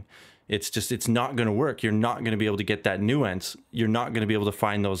kind of thing. It's not going to work. You're not going to be able to get that nuance. You're not going to be able to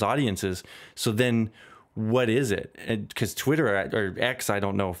find those audiences. So then what is it? Because Twitter or X, I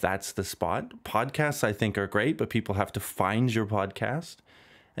don't know if that's the spot. Podcasts, I think, are great, but people have to find your podcast.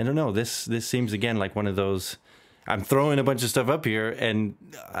 I don't know. This seems, again, like one of those, I'm throwing a bunch of stuff up here, and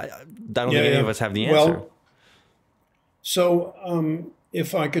I don't think any of us have the answer. Well, so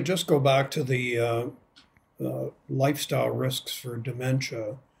if I could just go back to the lifestyle risks for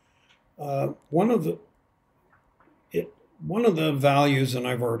dementia, one of the values, and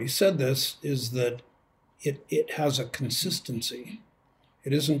I've already said this, is that it has a consistency.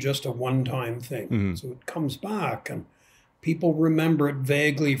 It isn't just a one-time thing. Mm-hmm. So it comes back, and people remember it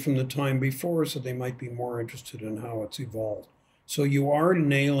vaguely from the time before, so they might be more interested in how it's evolved. So you are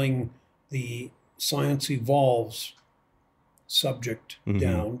nailing the science evolves subject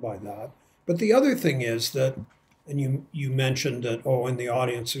down by that. But the other thing is that, and you mentioned that, in the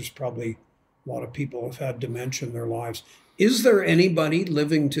audience, there's probably a lot of people who've had dementia in their lives. Is there anybody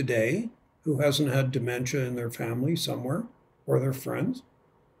living today who hasn't had dementia in their family somewhere or their friends?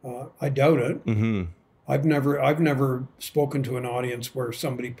 I doubt it. Mm-hmm. I've never spoken to an audience where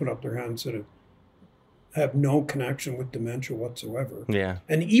somebody put up their hand and said, have no connection with dementia whatsoever. Yeah.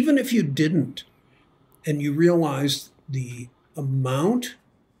 And even if you didn't, and you realized the amount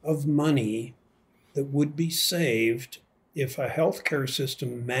of money that would be saved if a healthcare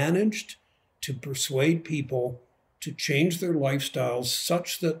system managed to persuade people to change their lifestyles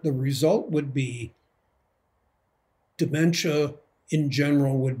such that the result would be dementia in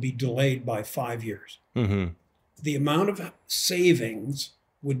general would be delayed by 5 years. Mm-hmm. The amount of savings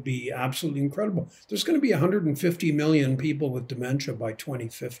would be absolutely incredible. There's going to be 150 million people with dementia by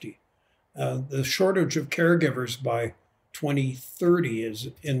 2050. The shortage of caregivers by 2030 is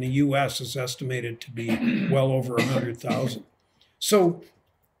in the U.S. is estimated to be well over 100,000. So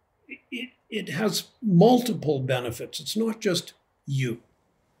it has multiple benefits. It's not just you,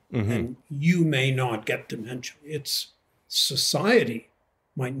 and you may not get dementia. It's society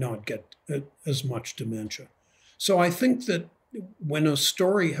might not get as much dementia. So I think that when a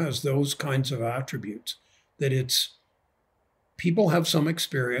story has those kinds of attributes, that it's people have some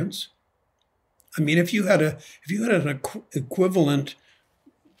experience. I mean, if you had an equivalent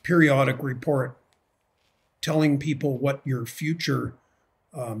periodic report telling people what your future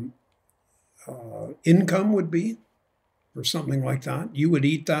income would be, or something like that, you would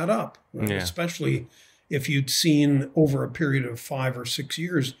eat that up, right? Yeah. Especially if you'd seen over a period of 5 or 6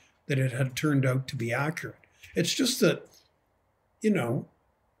 years that it had turned out to be accurate. It's just that,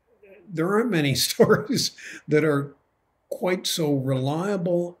 there aren't many stories that are quite so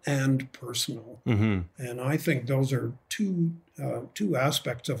reliable and personal. And I think those are two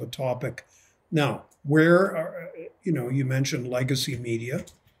aspects of a topic. Now, you mentioned legacy media.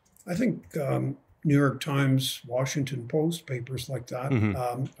 I think New York Times, Washington Post, papers like that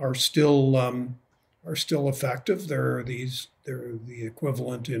are still effective. They're the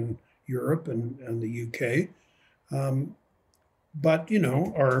equivalent in Europe and the UK. But do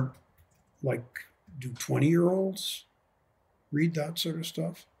 20-year-olds read that sort of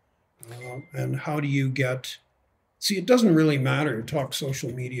stuff? And how do you see, it doesn't really matter. Talk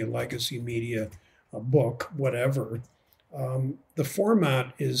social media, legacy media, a book, whatever. The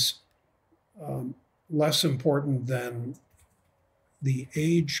format is less important than the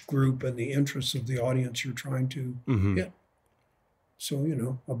age group and the interests of the audience you're trying to hit.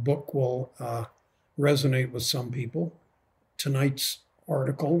 So, a book will resonate with some people. Tonight's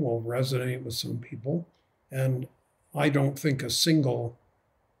article will resonate with some people. And I don't think a single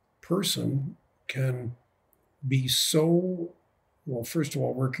person can be so, well, first of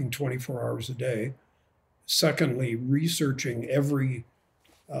all, working 24 hours a day. Secondly, researching every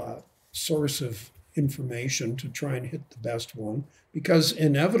source of information to try and hit the best one. Because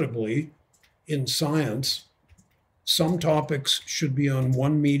inevitably, in science, some topics should be on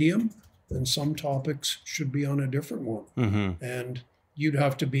one medium and some topics should be on a different one. And you'd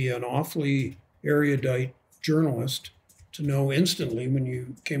have to be an awfully erudite journalist to know instantly when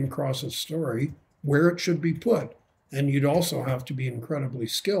you came across a story where it should be put. And you'd also have to be incredibly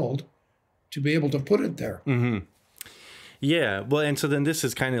skilled to be able to put it there. Yeah, well, and so then this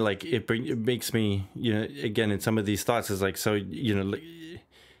is kind of like, it makes me, again, in some of these thoughts is like, so,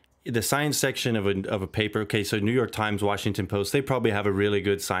 the science section of a paper, okay, so New York Times, Washington Post, they probably have a really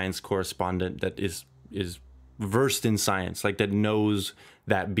good science correspondent that is versed in science, like that knows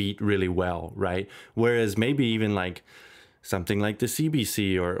that beat really well, right? Whereas maybe even like something like the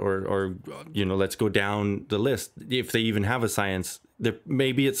CBC or let's go down the list, if they even have a science,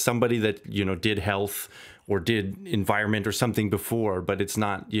 maybe it's somebody that, did health or did environment or something before, but it's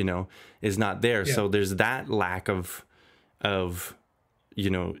not, is not there. Yeah. So there's that lack of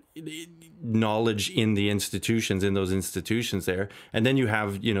knowledge in the institutions, in those institutions there. And then you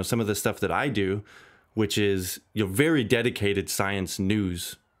have, some of the stuff that I do, which is, very dedicated science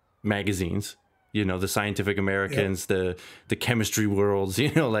news magazines, the Scientific Americans, the Chemistry Worlds,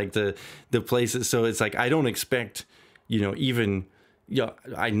 like the places. So it's like, I don't expect,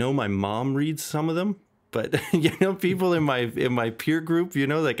 I know my mom reads some of them, but, people in my peer group,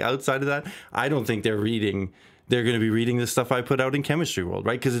 like outside of that, I don't think they're going to be reading the stuff I put out in Chemistry World,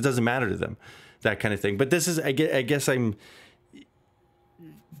 right? Because it doesn't matter to them, that kind of thing. But this is, I guess I'm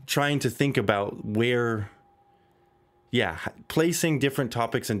trying to think about where, placing different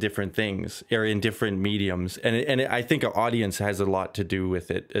topics and different things or in different mediums. And I think an audience has a lot to do with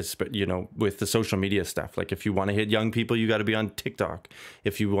it, with the social media stuff. Like if you want to hit young people, you got to be on TikTok.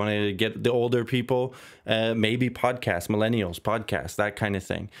 If you want to get the older people, maybe podcasts, millennials, podcasts, that kind of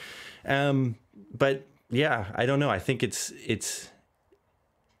thing. But yeah, I don't know. I think it's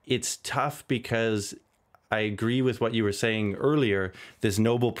tough because I agree with what you were saying earlier, this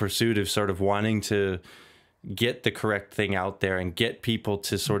noble pursuit of sort of wanting to get the correct thing out there and get people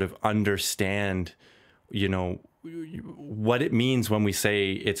to sort of understand, what it means when we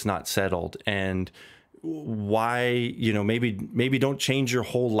say it's not settled and why, maybe don't change your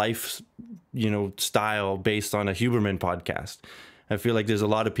whole life, style based on a Huberman podcast. I feel like there's a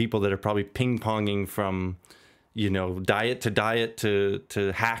lot of people that are probably ping-ponging from, diet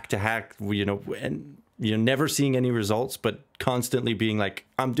to hack, and never seeing any results, but constantly being like,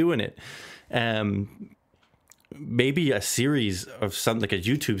 I'm doing it. Maybe a series of something like a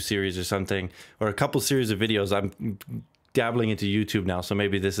YouTube series or something, or a couple series of videos. I'm dabbling into YouTube now, so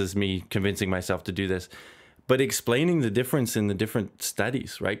maybe this is me convincing myself to do this. but explaining the difference in the different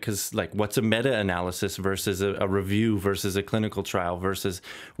studies, right? Because like, what's a meta-analysis versus a review versus a clinical trial versus,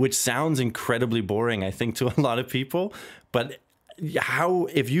 which sounds incredibly boring, I think, to a lot of people. But how,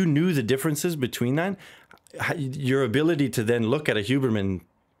 if you knew the differences between that, your ability to then look at a Huberman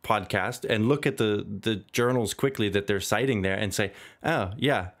podcast and look at the journals quickly that they're citing there and say, oh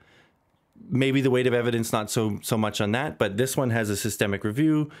yeah, maybe the weight of evidence not so much on that, but this one has a systemic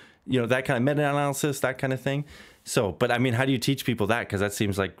review, that kind of meta-analysis, that kind of thing. So, but I mean, how do you teach people that? Because that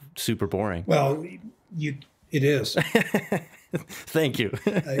seems like super boring. Well, it is. Thank you.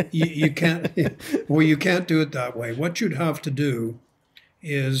 You can't. Well, you can't do it that way. What you'd have to do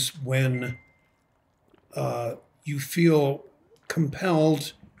is when you feel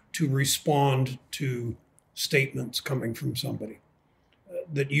compelled to respond to statements coming from somebody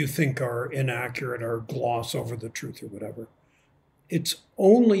that you think are inaccurate or gloss over the truth or whatever. It's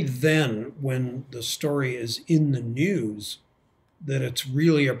only then when the story is in the news that it's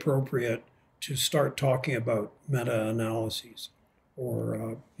really appropriate to start talking about meta-analyses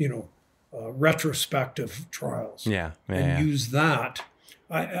or, retrospective trials. And use that.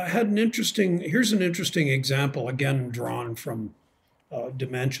 I had here's an interesting example, again, drawn from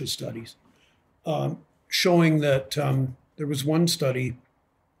dementia studies, showing that there was one study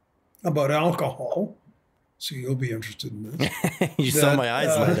about alcohol. So you'll be interested in this. You saw my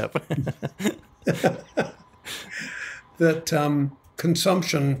eyes light up. That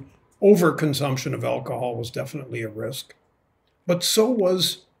overconsumption of alcohol was definitely a risk, but so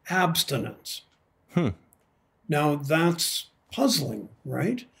was abstinence. Now that's puzzling,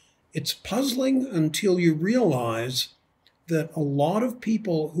 right? It's puzzling until you realize that a lot of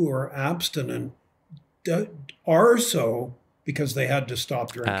people who are abstinent are so because they had to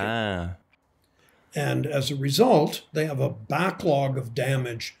stop drinking. And as a result, they have a backlog of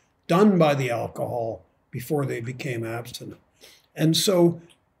damage done by the alcohol before they became abstinent. And so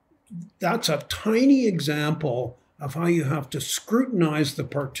that's a tiny example of how you have to scrutinize the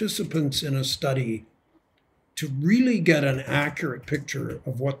participants in a study to really get an accurate picture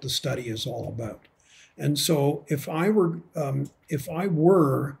of what the study is all about. And so if I were to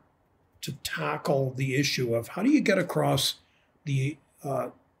tackle the issue of how do you get across the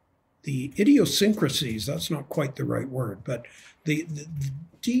idiosyncrasies, that's not quite the right word, but the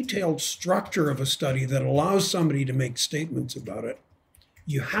detailed structure of a study that allows somebody to make statements about it,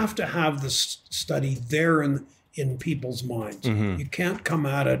 you have to have the study there in people's minds. You can't come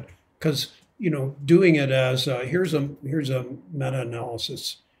at it because, doing it as here's a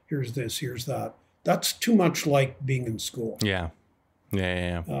meta-analysis, here's this, here's that. That's too much like being in school. Yeah.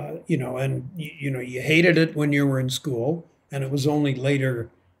 And you hated it when you were in school, and it was only later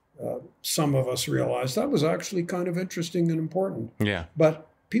some of us realized that was actually kind of interesting and important. Yeah. But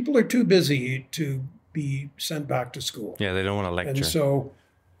people are too busy to be sent back to school. Yeah, they don't want to lecture. And so,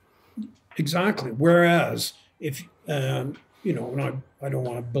 exactly. Whereas if, and I don't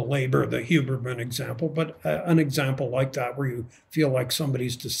want to belabor the Huberman example, but an example like that where you feel like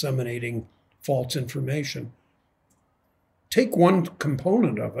somebody's disseminating false information, take one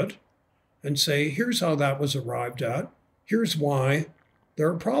component of it and say, here's how that was arrived at. Here's why there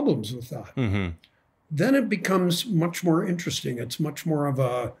are problems with that. Then it becomes much more interesting. It's much more of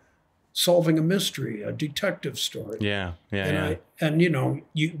a solving a mystery, a detective story. We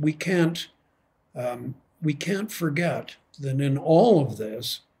can't forget that in all of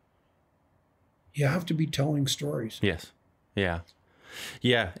this, you have to be telling stories. Yes.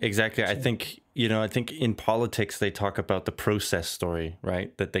 Yeah, exactly. I think in politics, they talk about the process story,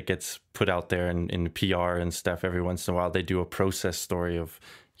 right? That gets put out there in PR and stuff. Every once in a while, they do a process story of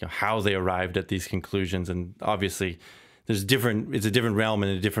how they arrived at these conclusions. And obviously, it's a different realm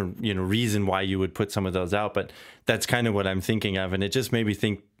and a different, reason why you would put some of those out. But that's kind of what I'm thinking of. And it just made me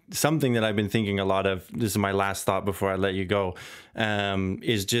think something that I've been thinking a lot of. This is my last thought before I let you go,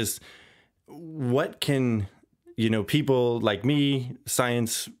 is just what can, people like me,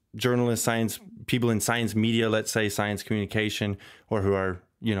 science journalists, science people in science media, let's say science communication, or who are,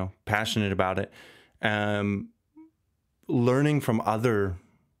 passionate about it, learning from other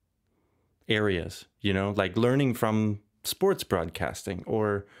areas, like learning from sports broadcasting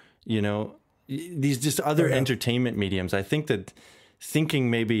or, these just other entertainment mediums. I think that thinking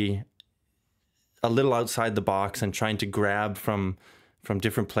maybe a little outside the box and trying to grab from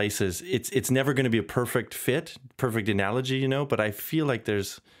different places, it's never going to be a perfect fit, perfect analogy, but I feel like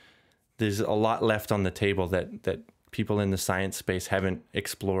there's a lot left on the table that people in the science space haven't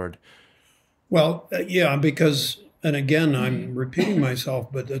explored. Well, because, and again, I'm repeating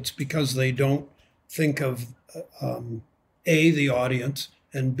myself, but it's because they don't think of A, the audience,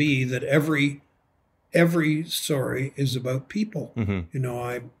 and B, that every every story is about people. You know,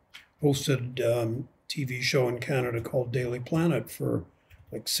 I hosted TV show in Canada called Daily Planet for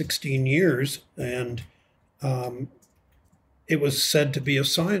like 16 years, and it was said to be a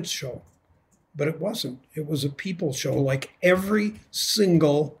science show, but it wasn't. It was a people show, like every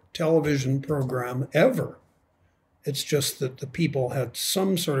single television program ever. It's just that the people had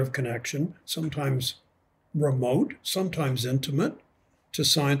some sort of connection, sometimes remote, sometimes intimate, to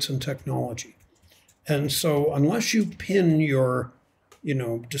science and technology. And so unless you pin your, you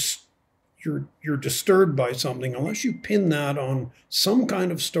know, you're disturbed by something, unless you pin that on some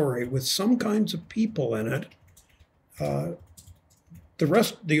kind of story with some kinds of people in it,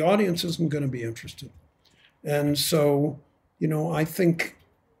 the audience isn't going to be interested. And so, you know, I think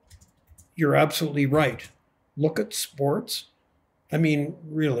you're absolutely right. Look at sports. I mean,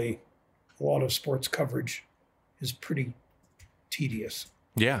 really, a lot of sports coverage is pretty tedious.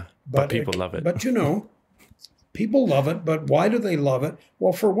 Yeah, but people love it. But, you know, people love it. But why do they love it?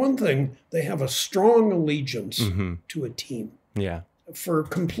 Well, for one thing, they have a strong allegiance to a team. Yeah. For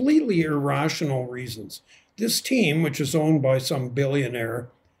completely irrational reasons. This team, which is owned by some billionaire,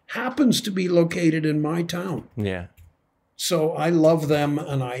 happens to be located in my town. Yeah. So I love them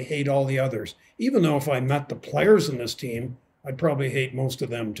and I hate all the others. Even though if I met the players in this team, I'd probably hate most of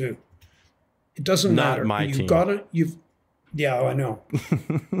them too. It doesn't matter. Not my team. Yeah, I know.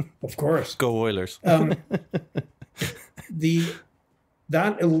 Of course. Go Oilers. That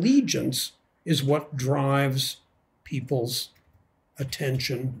allegiance is what drives people's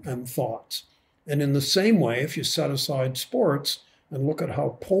attention and thoughts. And in the same way, if you set aside sports and look at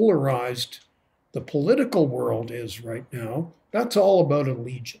how polarized the political world is right now, that's all about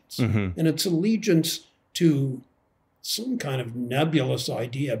allegiance. And it's allegiance to some kind of nebulous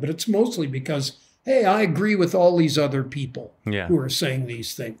idea, but it's mostly because, hey, I agree with all these other people who are saying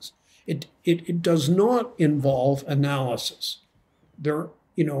these things. It does not involve analysis.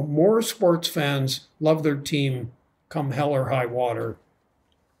 More sports fans love their team come hell or high water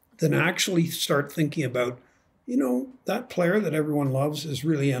than actually start thinking about, that player that everyone loves is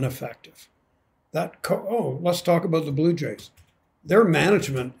really ineffective. Let's talk about the Blue Jays. Their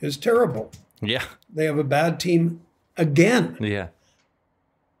management is terrible. Yeah. They have a bad team again. Yeah.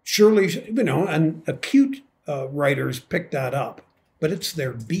 Surely, and acute writers pick that up, but it's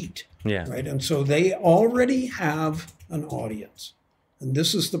their beat. Yeah. Right. And so they already have an audience. And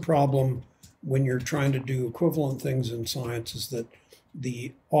this is the problem when you're trying to do equivalent things in science, is that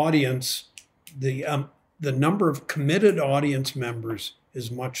the audience, the number of committed audience members is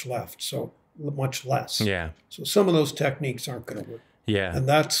much less. Yeah. So some of those techniques aren't going to work. Yeah. And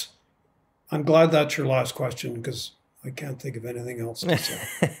I'm glad that's your last question, because I can't think of anything else to say.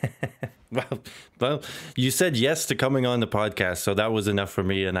 Well, you said yes to coming on the podcast, so that was enough for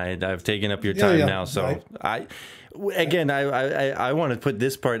me, and I've taken up your time now. So I want to put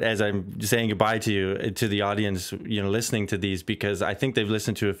this part as I'm saying goodbye to you, to the audience, listening to these, because I think they've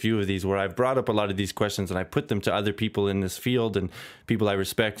listened to a few of these where I've brought up a lot of these questions and I put them to other people in this field and people I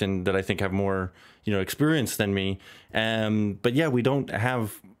respect and that I think have more, experience than me. But yeah, we don't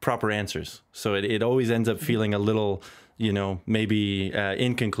have proper answers. So it always ends up feeling a little, maybe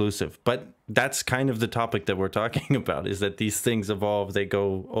inconclusive. But that's kind of the topic that we're talking about, is that these things evolve, they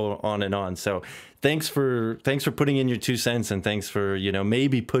go on and on. So thanks for putting in your 2 cents, and thanks for,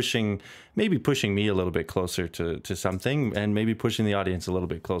 maybe pushing me a little bit closer to something, and maybe pushing the audience a little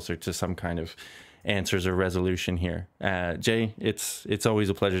bit closer to some kind of answers or resolution here. Jay, it's always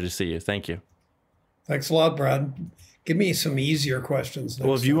a pleasure to see you. Thank you. Thanks a lot, Brad. Give me some easier questions.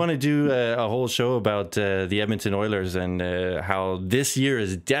 Well, if you want to do a whole show about the Edmonton Oilers and how this year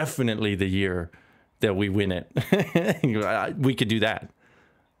is definitely the year that we win it, we could do that.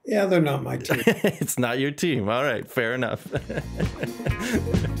 Yeah, they're not my team. It's not your team. All right, fair enough.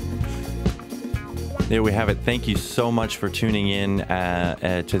 There we have it. Thank you so much for tuning in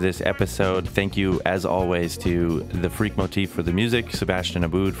to this episode. Thank you, as always, to The Freak Motif for the music, Sebastian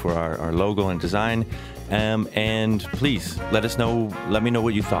Aboud for our logo and design. And please let me know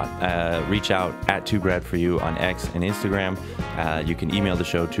what you thought. Reach out at 2bradforyou on X and Instagram. You can email the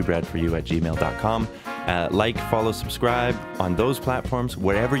show, 2bradforyou@gmail.com. Follow, subscribe on those platforms.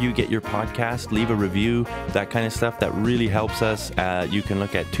 Wherever you get your podcast, leave a review, that kind of stuff. That really helps us. You can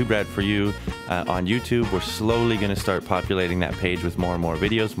look at 2bradforyou on YouTube. We're slowly going to start populating that page with more and more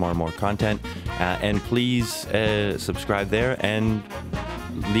videos, more and more content. And please subscribe there and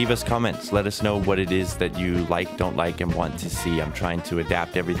leave us comments. Let us know what it is that you like, don't like, and want to see. I'm trying to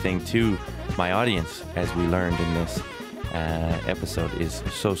adapt everything to my audience, as we learned in this episode is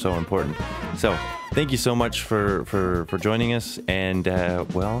so important. So thank you so much for joining us, and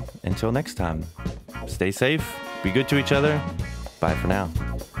until next time. stay safe, be good to each other. Bye for now.